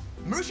Blade.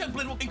 Mauritian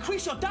Blade will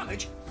increase your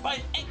damage by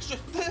an extra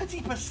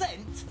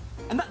 30%,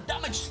 and that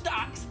damage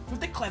stacks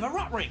with the Clever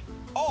Rat Ring.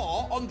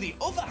 Or, on the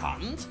other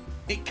hand,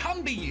 it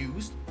can be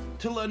used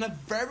to learn a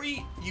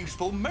very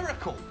useful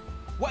miracle.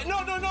 Wait, no!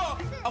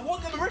 I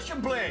want the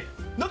Mauritian Blade.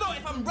 No,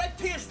 if I'm red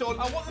tier stone,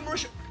 I want the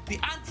Mauritian... The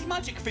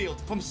anti-magic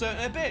field from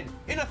Certain Bin.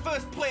 In a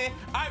first play,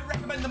 I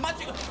recommend the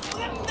magic...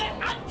 The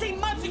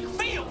anti-magic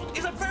field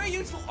is a very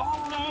useful...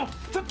 Oh no!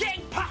 For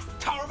getting past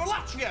Tower of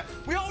Elatria.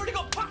 We already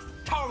got past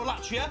Tower of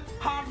Elatria.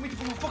 Hard for me to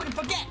fucking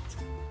forget.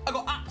 I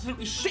got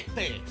absolutely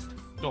shit-faced.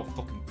 Don't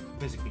fucking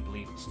physically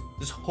believe this.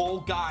 This whole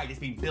guide has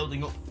been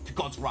building up to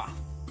God's wrath.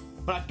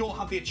 But I don't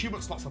have the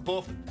achievement slots for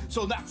both of them.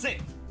 So that's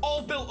it.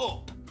 All built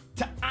up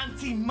to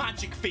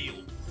anti-magic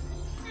field.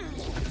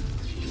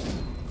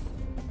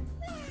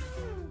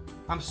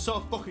 I'm so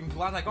fucking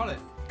glad I got it.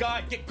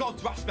 Guy, get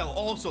God's wrath spell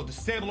also.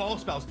 Disable all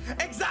spells.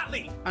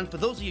 Exactly! And for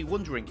those of you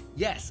wondering,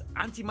 yes,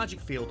 anti-magic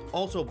field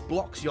also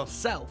blocks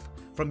yourself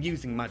from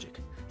using magic.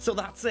 So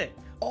that's it.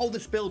 All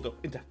this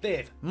build-up into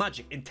faith,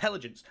 magic,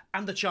 intelligence,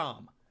 and the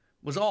charm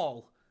was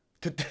all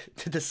to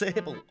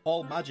disable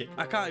all magic.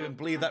 I can't even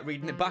believe that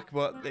reading it back,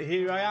 but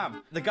here I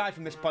am. The guide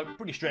from this point,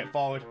 pretty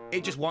straightforward.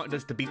 It just wanted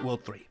us to beat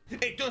World 3.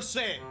 It does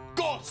say,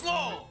 go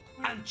slow,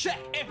 and check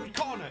every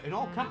corner in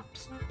all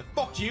caps. The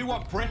fuck do you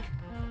want, prick?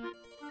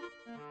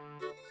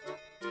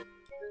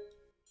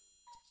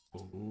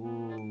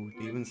 Ooh,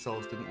 Demon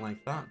Souls didn't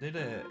like that, did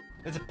it?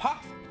 There's a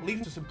path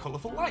leading to some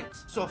colourful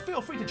lights, so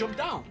feel free to jump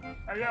down.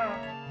 Hello.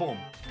 Boom.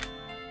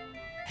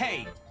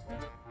 Hey,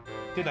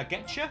 did I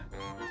get you?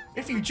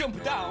 If you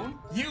jump down,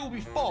 you will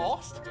be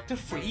forced to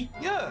free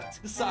Yurt,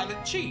 the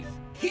Silent Chief.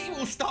 He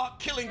will start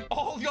killing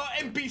all your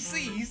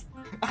NPCs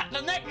at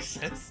the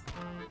Nexus.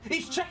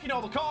 He's checking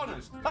all the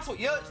corners. That's what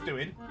Yurt's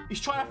doing.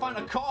 He's trying to find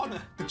a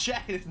corner to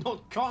check, and there's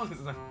no corners.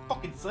 There's a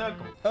fucking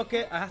circle.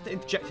 Okay, I have to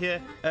interject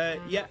here.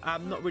 Yeah,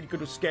 I'm not really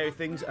good with scary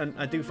things, and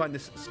I do find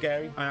this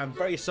scary. And I'm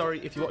very sorry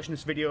if you're watching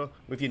this video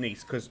with your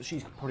niece, because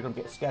she's probably going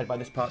to get scared by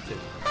this part too.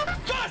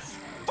 That's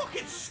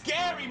fucking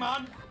scary,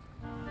 man.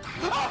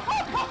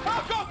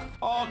 Oh god!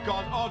 Oh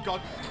god! Oh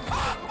god!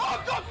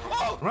 Oh god!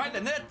 Oh! Right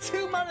then, there are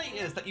two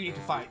man-eaters that you need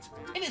to fight,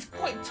 and it's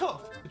quite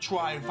tough to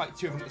try and fight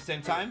two of them at the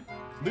same time.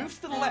 Move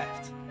to the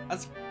left,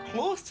 as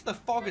close to the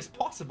fog as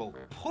possible.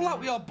 Pull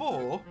out your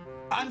bow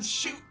and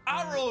shoot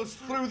arrows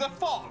through the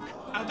fog.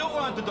 I don't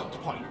want to deduct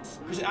points,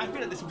 because I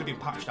feel like this would have been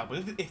patched out,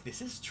 but if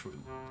this is true.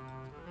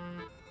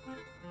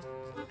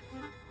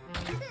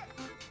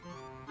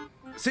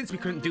 Since we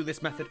couldn't do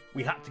this method,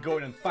 we had to go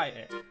in and fight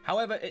it.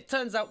 However, it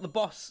turns out the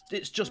boss,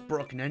 it's just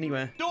broken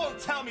anyway. Don't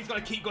tell me he's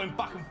going to keep going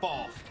back and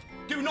forth.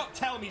 Do not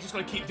tell me he's just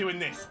going to keep doing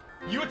this.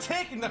 You're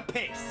taking the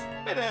piss.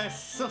 Bit of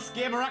sus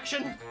gamer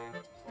action.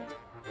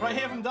 Right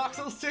here from Dark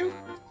Souls 2.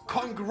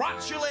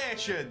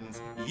 Congratulations!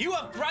 You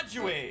have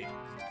graduated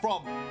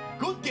from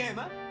good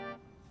gamer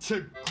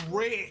to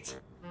great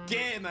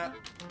gamer.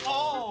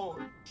 Oh,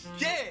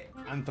 shit!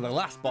 And for the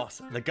last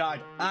boss, the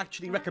guide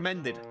actually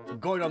recommended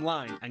going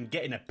online and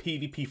getting a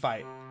PvP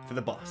fight for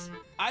the boss.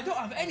 I don't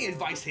have any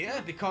advice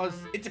here because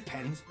it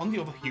depends on the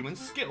other human's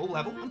skill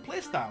level and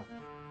playstyle.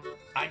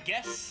 I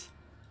guess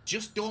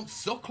just don't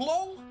suck,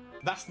 lol?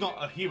 That's not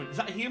a human. Is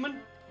that a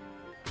human?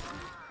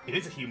 It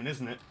is a human,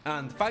 isn't it?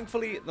 And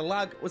thankfully, the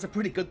lag was a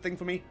pretty good thing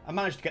for me. I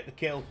managed to get the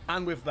kill,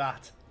 and with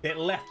that, it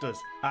left us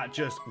at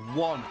just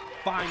one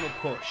final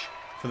push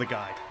for the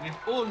guide. We've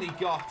only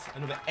got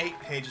another 8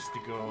 pages to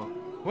go.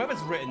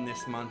 Whoever's written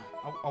this, man,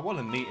 I want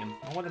to meet him.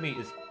 I want to meet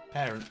his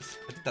parents.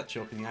 I did that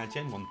joke in the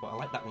IGN one, but I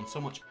like that one so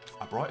much.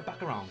 I brought it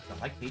back around. I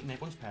like meeting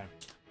everyone's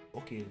parents.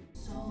 Okay.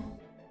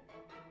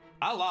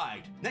 I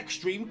lied. Next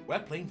stream, we're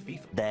playing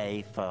FIFA.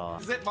 Day 4.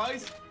 This is it,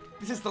 boys.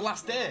 This is the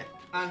last day.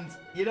 And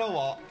you know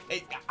what?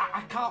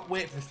 I can't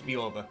wait for this to be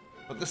over.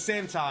 But at the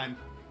same time,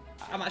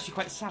 I'm actually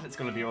quite sad it's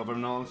going to be over,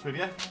 and all honest with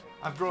you.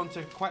 I've grown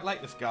to quite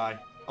like this guy.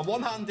 On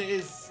one hand, it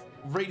is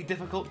really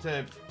difficult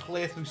to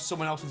play through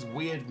someone else's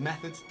weird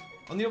methods.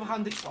 On the other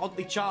hand, it's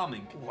oddly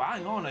charming. Oh,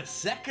 hang on a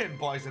second,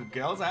 boys and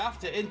girls. I have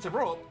to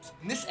interrupt.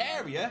 In this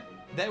area,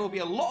 there will be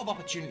a lot of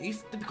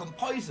opportunities to become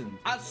poisoned.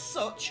 As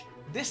such,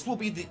 this will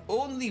be the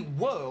only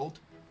world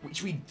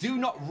which we do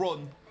not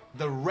run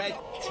the red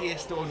tier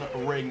stone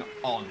ring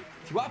on.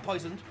 If you are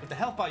poisoned with the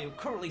health bar you're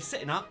currently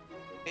sitting at,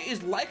 it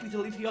is likely to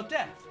lead to your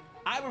death.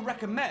 I would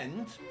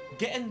recommend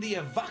getting the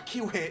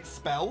evacuate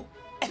spell.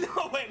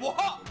 No, wait,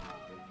 what?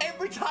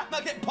 Every time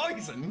I get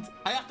poisoned,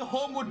 I have to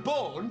homeward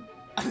bone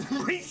and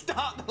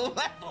restart the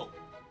level.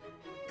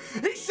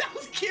 It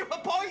sounds cure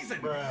poison,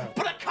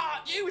 but I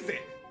can't use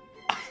it.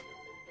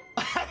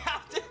 I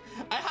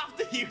have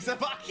to use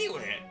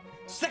evacuate.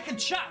 Second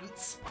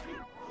chance?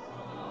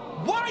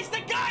 Why is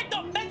the guide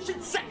not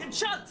mentioned second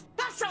chance?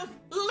 That sounds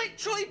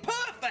literally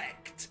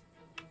perfect.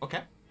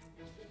 Okay.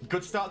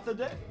 Good start to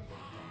the day.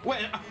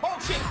 Wait, oh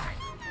shit!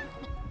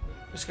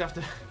 Just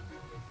gonna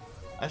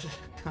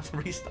have to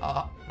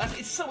restart.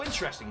 It's so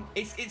interesting.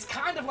 It's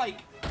kind of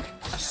like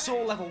a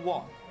Soul level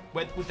 1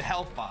 with the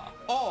health bar.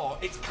 Or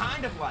it's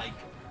kind of like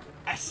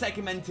a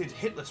segmented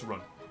hitless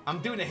run. I'm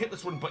doing a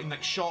hitless run but in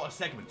like shorter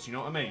segments, you know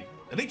what I mean?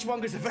 The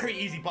Leechmonger is a very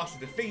easy boss to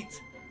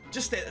defeat.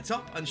 Just stay at the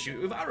top and shoot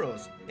it with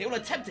arrows. It will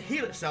attempt to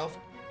heal itself,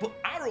 but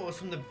arrows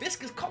from the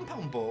viscous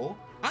compound bow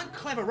and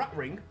clever rat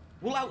ring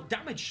will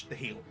outdamage the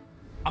heal.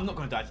 I'm not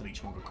gonna die to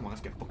Leechmonger. Come on, let's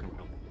get fucking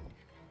real.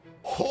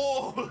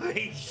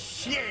 Holy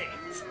shit!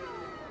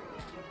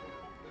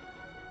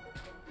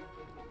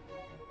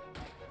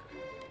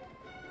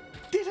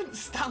 Didn't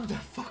stand a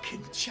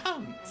fucking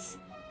chance.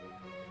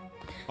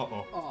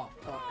 Uh-oh. Oh,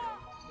 fuck.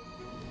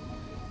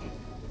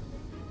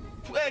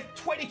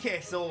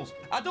 20k souls.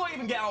 I don't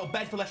even get out of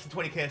bed for less than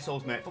 20k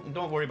souls, mate. Fucking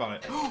don't worry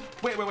about it.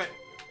 Wait.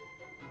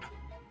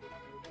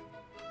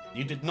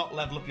 You did not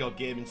level up your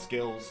gaming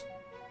skills.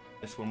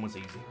 This one was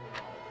easy. This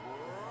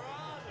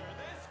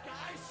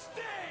guy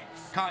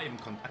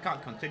stinks! I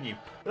can't continue.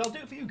 But I'll do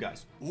it for you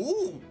guys.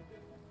 Ooh!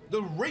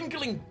 The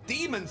Ringling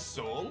Demon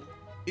Soul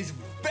is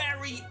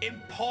very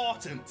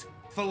important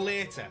for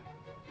later.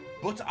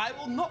 But I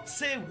will not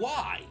say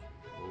why.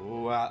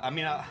 Oh,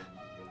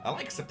 I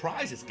like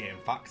surprises,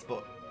 GameFaqs,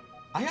 but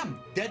I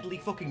am deadly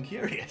fucking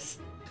curious.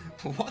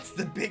 What's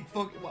the big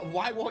fuck?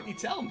 Why won't you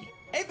tell me?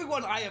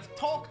 Everyone I have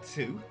talked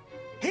to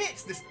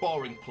hates this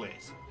boring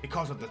place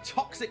because of the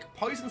toxic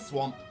poison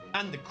swamp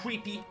and the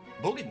creepy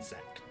bug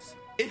insects.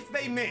 If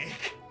they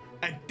make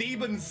a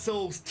Demon's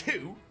Souls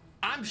 2,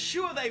 I'm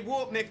sure they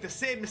won't make the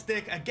same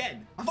mistake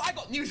again. Have I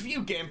got news for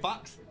you,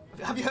 GameFaqs?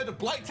 Have you heard of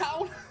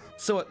Blighttown?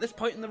 So at this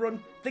point in the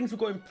run, things were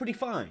going pretty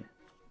fine.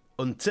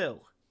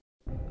 Until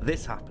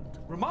this happened.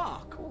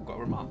 Remark. Oh, got a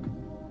remark.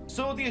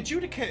 So the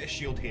Adjudicator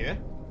shield here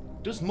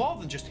does more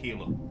than just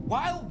heal up.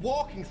 While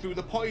walking through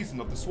the poison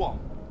of the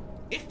swamp,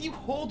 if you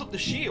hold up the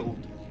shield,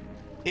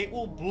 it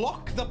will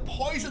block the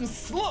poison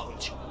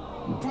sludge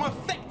from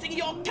affecting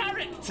your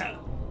character.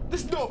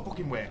 There's no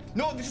fucking way.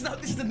 No, this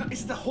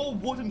is the whole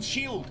wooden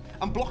shield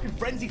and blocking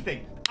frenzy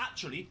thing.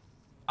 Actually,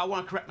 I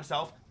want to correct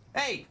myself.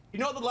 Hey, you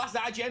know the last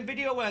IGN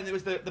video when there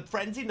was the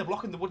frenzy and the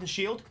blocking the wooden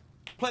shield?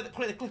 Play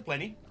the clip,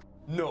 Lenny.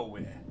 No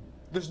way.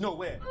 There's no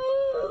way.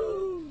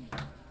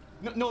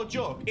 No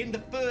joke. In the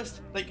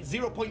first, like,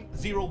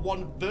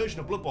 0.01 version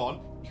of Bloodborne,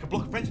 you can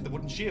block a frenzy with the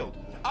wooden shield.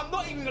 I'm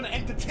not even gonna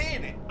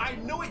entertain it. I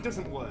know it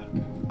doesn't work.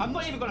 I'm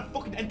not even gonna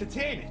fucking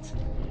entertain it.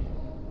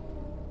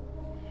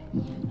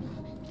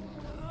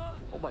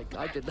 Oh my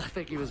god, I did not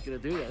think he was gonna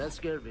do that. That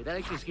scared me. That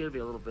actually scared me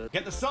a little bit.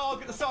 Get the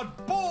sword,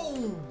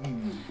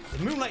 boom!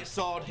 The Moonlight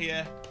Sword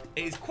here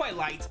is quite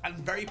light and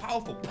very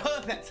powerful.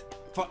 Perfect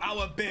for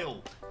our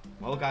build.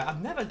 Well, guys,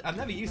 I've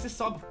never used this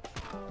sword before.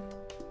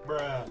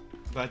 Bruh.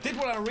 But I did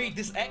want to read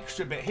this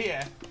extra bit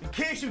here, in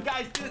case you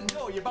guys didn't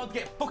know. You're about to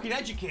get fucking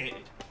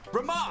educated.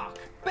 Remark,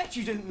 bet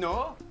you didn't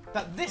know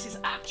that this is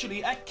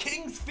actually a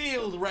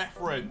Kingsfield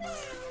reference.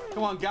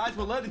 Come on, guys,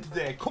 we're learning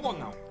today. Come on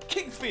now.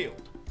 Kingsfield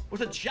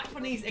was a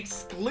Japanese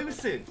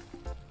exclusive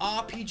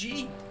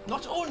RPG.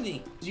 Not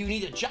only do you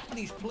need a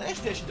Japanese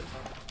PlayStation to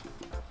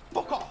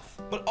fuck off,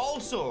 but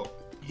also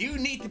you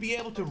need to be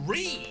able to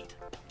read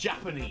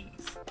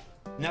Japanese.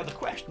 Now the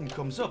question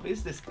comes up,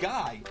 is this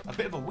guy a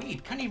bit of a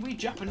weeb? Can he read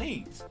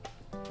Japanese?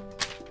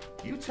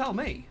 You tell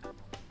me.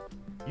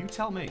 You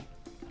tell me.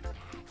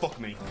 Fuck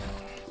me.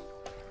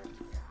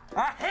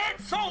 I hate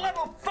Soul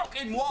Level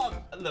fucking 1!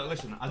 Look,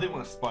 listen, I didn't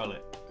want to spoil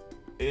it.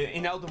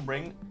 In Elden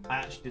Ring, I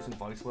actually did some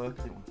voice work.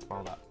 I didn't want to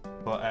spoil that.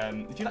 But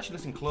if you actually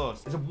listen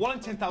close, there's a 1 in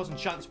 10,000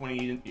 chance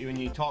when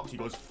he talks, he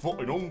goes,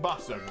 fucking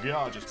unbastard,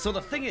 gorgeous. So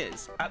the thing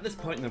is, at this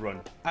point in the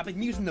run, I've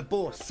been using the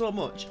bow so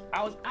much,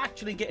 I was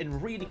actually getting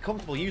really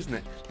comfortable using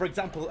it. For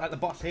example, at the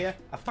boss here,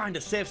 I find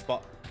a safe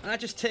spot, and I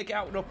just take it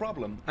out no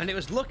problem. And it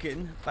was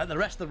looking like the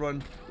rest of the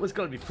run was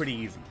going to be pretty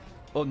easy.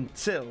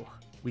 Until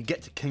we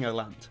get to King of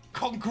Land.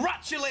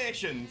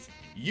 Congratulations!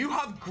 You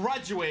have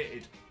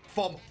graduated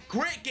from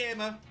great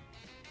gamer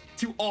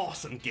to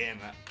awesome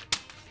gamer.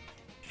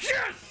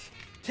 Yes!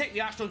 Take the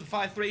Archstone to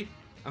 5-3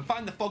 and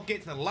find the fog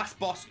gate to the last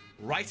boss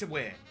right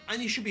away.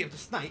 And you should be able to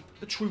snipe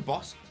the true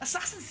boss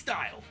assassin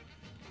style.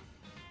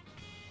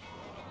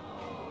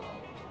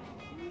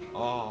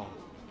 Oh.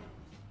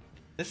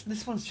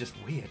 This one's just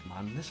weird,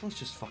 man. This one's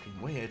just fucking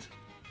weird.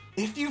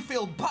 If you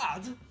feel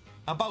bad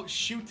about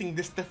shooting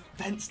this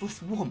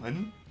defenseless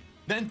woman,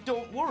 then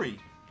don't worry.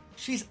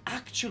 She's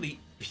actually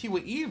pure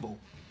evil.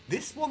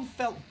 This one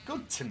felt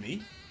good to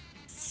me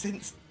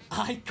since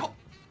I got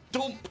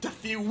dumped a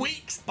few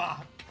weeks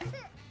back.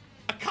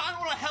 I kinda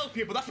wanna help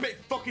you, but that's a bit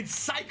fucking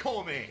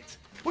psycho, mate.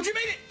 What do you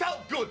mean it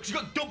felt good because you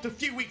got dumped a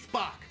few weeks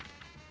back?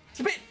 It's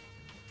a bit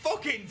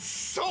fucking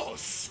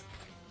sus.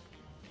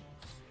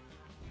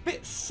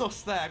 Bit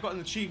sus there. I got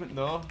an achievement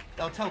though.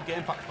 I'll tell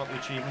GameFaqs about the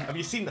achievement. Have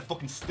you seen the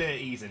fucking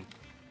state he's in?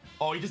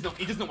 Oh, he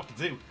doesn't know what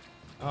to do.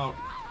 Oh.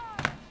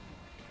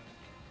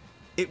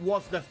 It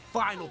was the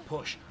final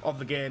push of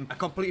the game. I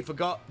completely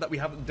forgot that we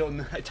haven't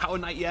done a Tower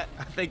Knight yet.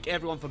 I think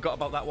everyone forgot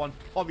about that one.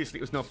 Obviously,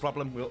 it was no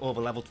problem. We were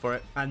over-leveled for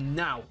it. And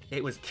now,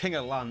 it was King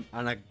of Land.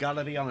 And I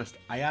gotta be honest,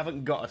 I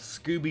haven't got a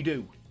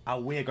Scooby-Doo how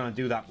we're gonna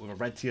do that with a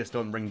red tier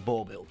stone ring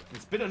bow build.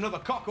 It's been another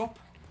cock-up.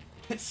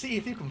 Let's see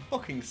if you can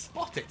fucking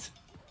spot it.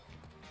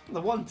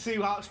 The 1-2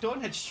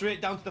 Heartstone, head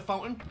straight down to the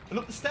fountain and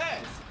up the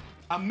stairs.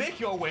 And make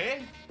your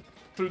way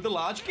through the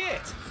large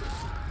gate.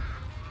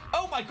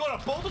 Oh my god,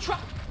 a boulder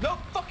trap! No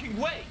fucking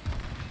way!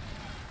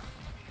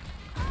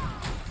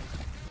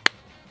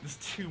 There's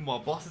 2 more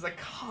bosses. I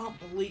can't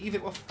believe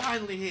it. We're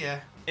finally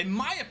here. In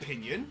my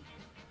opinion,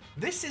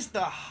 this is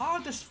the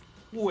hardest...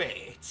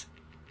 Wait.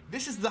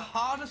 This is the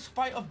hardest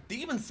fight of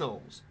Demon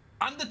Souls.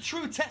 And the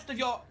true test of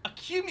your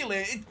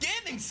accumulated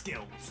gaming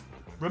skills.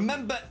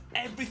 Remember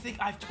everything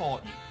I've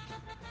taught you.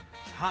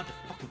 It's hard to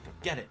fucking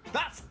forget it.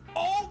 That's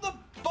all the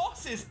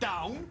bosses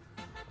down?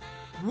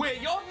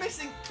 Wait, you're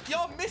missing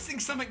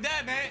something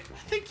there, mate. I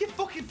think you're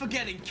fucking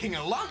forgetting King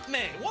of Land,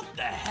 mate. What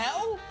the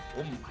hell?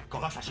 Oh my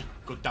god, that's actually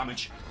good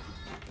damage.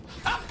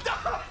 I'm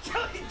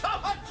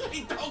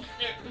actually dog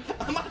shit.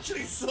 I'm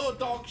actually so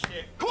dog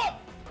shit. Come on!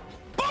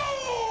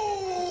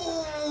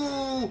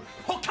 Boom!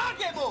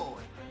 Hokage mode!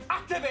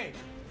 Activate!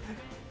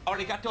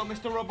 Arigato,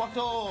 Mr.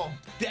 Roboto.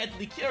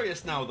 Deadly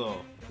curious now,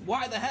 though.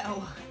 Why the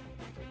hell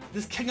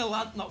does King of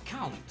Land not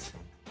count?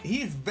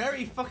 He is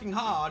very fucking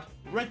hard.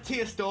 Red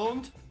tier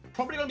stoned.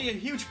 Probably gonna be a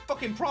huge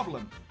fucking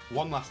problem.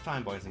 One last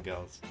time, boys and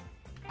girls.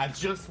 I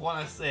just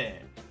wanna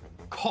say,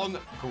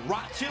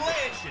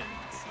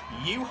 congratulations!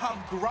 You have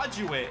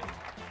graduated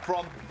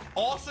from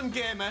Awesome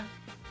Gamer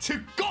to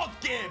God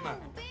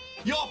Gamer!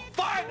 Your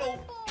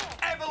final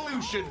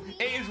evolution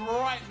is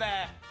right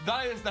there.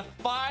 That is the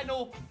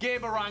final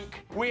gamer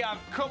rank. We have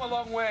come a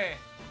long way.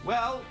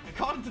 Well,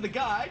 according to the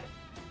guide,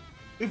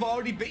 we've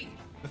already beat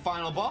the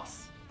final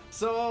boss.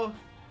 So,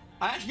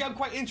 I actually am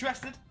quite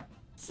interested.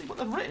 See what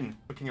they've written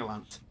for King of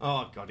Land.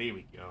 Oh god, here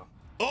we go.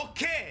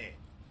 Okay,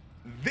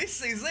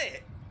 this is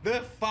it,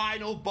 the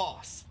final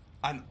boss.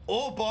 And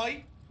oh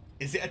boy,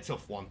 is it a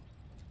tough one.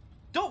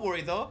 Don't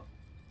worry though,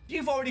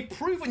 you've already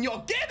proven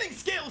your gaming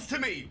skills to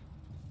me.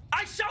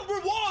 I shall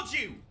reward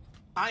you!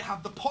 I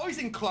have the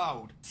Poison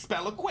Cloud,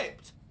 spell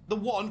equipped. The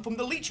one from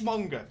the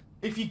Leechmonger.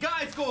 If you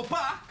guys go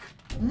back...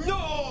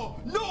 No!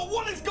 No,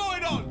 what is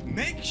going on?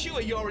 Make sure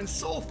you're in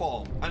soul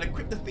form and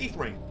equip the Thief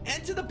Ring.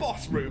 Enter the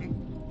boss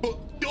room,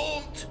 but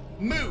don't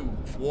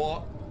move.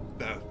 What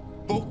the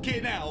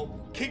fucking hell?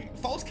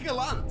 False King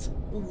Alant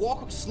will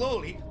walk up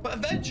slowly, but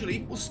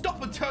eventually will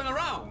stop and turn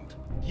around.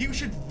 You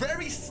should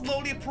very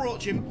slowly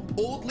approach him,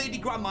 old lady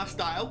grandma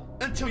style,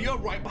 until you're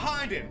right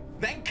behind him.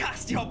 Then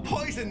cast your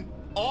Poison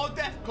or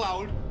Death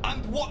Cloud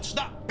and watch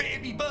that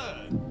baby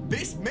burn.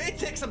 This may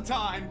take some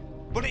time,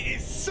 but it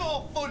is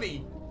so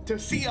funny to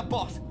see a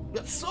boss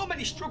that so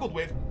many struggled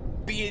with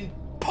being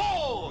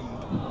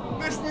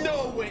pawned. There's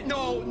no way.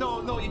 No,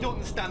 you don't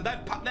understand.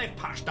 They've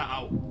patched that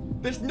out.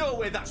 There's no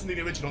way that's in the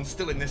original and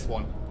still in this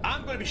one.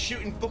 I'm going to be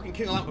shooting fucking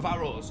King Alant with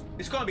arrows.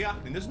 It's going to be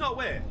happening. There's no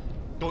way.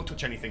 Don't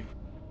touch anything.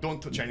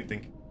 Don't touch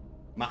anything.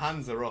 My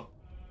hands are up.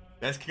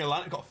 There's King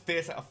Alant. Got a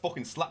face like a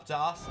fucking slapped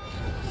ass.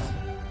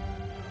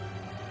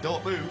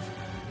 Don't move.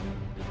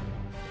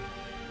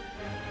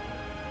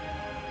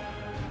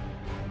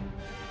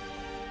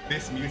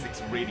 This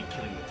music's really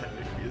killing the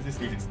technique. This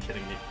music's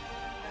killing me.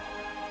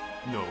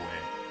 No way.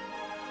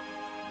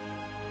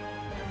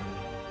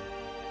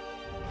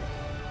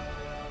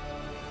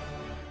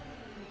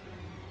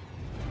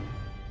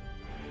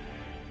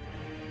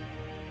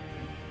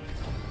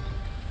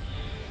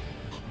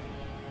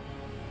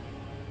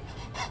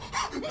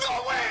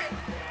 No way!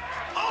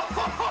 Oh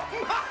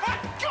my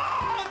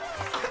god!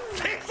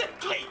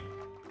 Physically!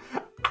 I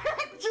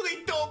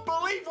actually don't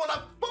believe what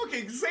I'm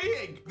fucking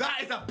seeing!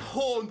 That is a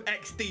pawned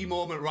XD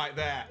moment right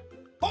there.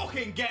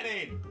 Fucking get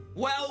in!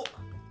 Well,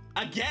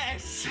 I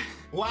guess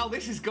while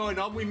this is going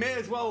on, we may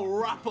as well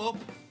wrap up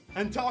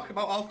and talk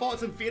about our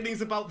thoughts and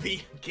feelings about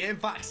the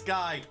GameFaqs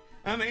guide.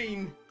 I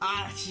mean,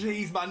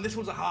 jeez, man, this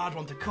was a hard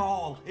one to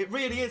call. It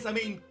really is. I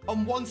mean,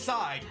 on one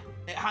side,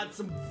 it had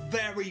some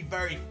very,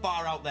 very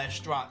far out there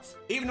strats.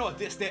 Even though I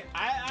dissed it,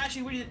 I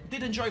actually really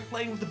did enjoy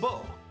playing with the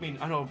bow. I mean,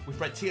 I know with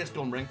Red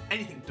Tearstone Ring,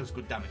 anything does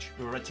good damage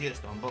with a Red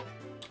Tearstone, but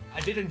I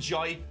did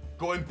enjoy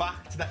going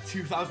back to that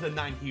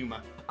 2009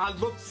 humor. I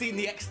loved seeing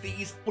the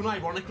XDs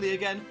unironically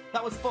again.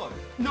 That was fun.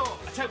 No,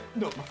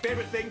 my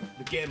favorite thing,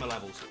 the gamer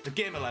levels. The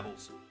gamer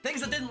levels.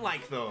 Things I didn't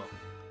like though.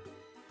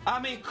 I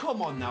mean,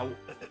 come on now.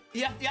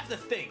 You have to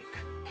think,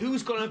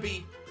 who's gonna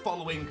be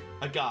following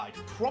a guide?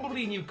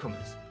 Probably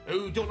newcomers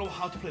who don't know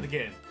how to play the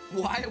game.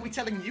 Why are we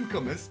telling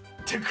newcomers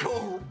to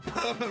go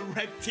perma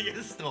Red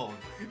Tearstone?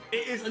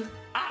 It is an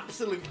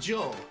absolute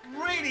joke.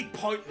 Really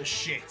pointless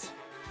shit.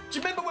 Do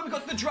you remember when we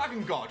got to the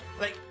Dragon God?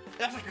 Like,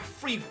 that's like a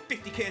free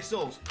 50k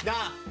souls.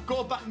 Nah,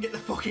 go back and get the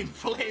fucking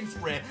flame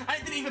spray. And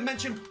it didn't even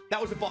mention that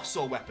was a boss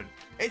soul weapon.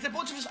 It's a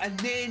bunch of just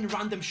inane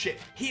random shit.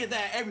 Here,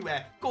 there,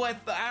 everywhere. Go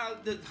ahead.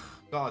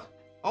 God.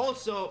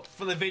 Also,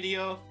 for the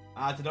video,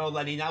 I don't know,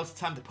 Lenny, now's the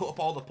time to put up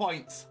all the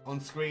points on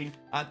screen.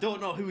 I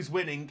don't know who's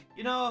winning.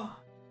 You know,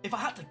 if I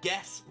had to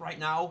guess right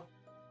now,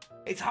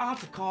 it's hard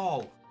to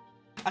call.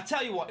 I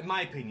tell you what, in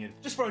my opinion,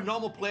 just for a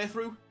normal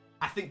playthrough,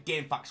 I think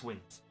GameFaqs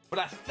wins. But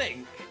I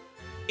think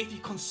if you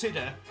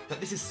consider that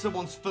this is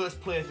someone's first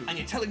playthrough and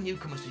you're telling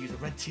newcomers to use a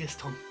Red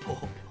Tearstone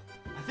bow,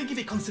 I think if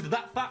you consider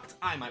that fact,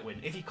 I might win.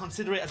 If you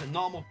consider it as a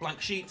normal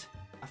blank sheet,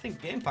 I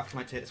think GameFaqs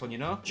might take this one, you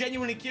know?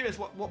 Genuinely curious,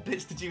 what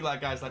bits did you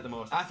guys like the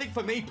most? I think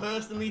for me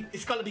personally,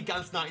 it's got to be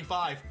Gans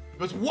 95.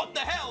 Because what the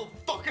hell?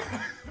 Fucker!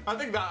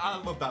 I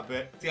love that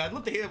bit. See, I'd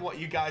love to hear what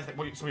you guys,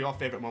 what some of your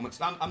favourite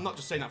moments. I'm not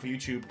just saying that for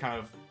YouTube kind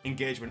of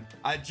engagement.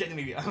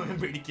 I'm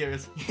really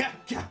curious. Yeah,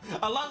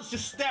 Alant's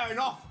just staring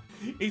off.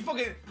 He's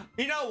fucking,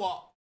 you know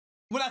what?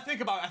 When I think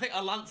about it, I think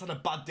Alant's had a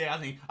bad day,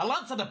 hasn't he?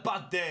 Alant's had a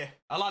bad day.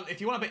 Alant,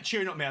 if you want a bit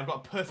cheering up, mate, I've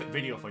got a perfect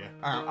video for you.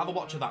 Have a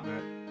watch of that,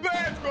 mate.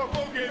 Let's go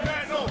fucking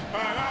metal!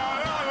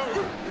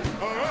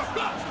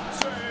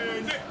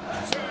 Send it,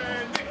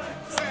 send it,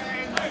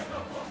 send it.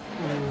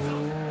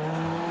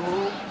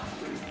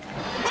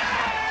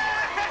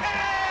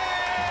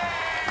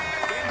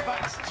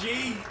 GameFaqs,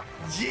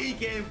 G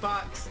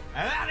GameFaqs.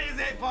 And that is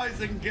it,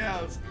 boys and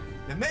girls.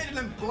 The maiden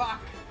in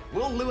black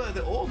will lure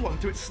the old one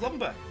to its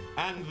slumber.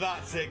 And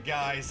that's it,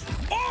 guys.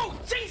 Oh,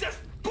 Jesus!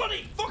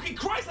 Bloody fucking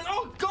Christ!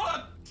 Oh,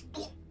 God!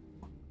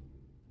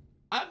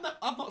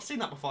 I've not seen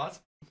that before.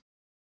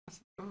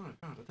 Oh,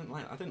 God,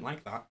 I didn't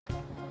like that.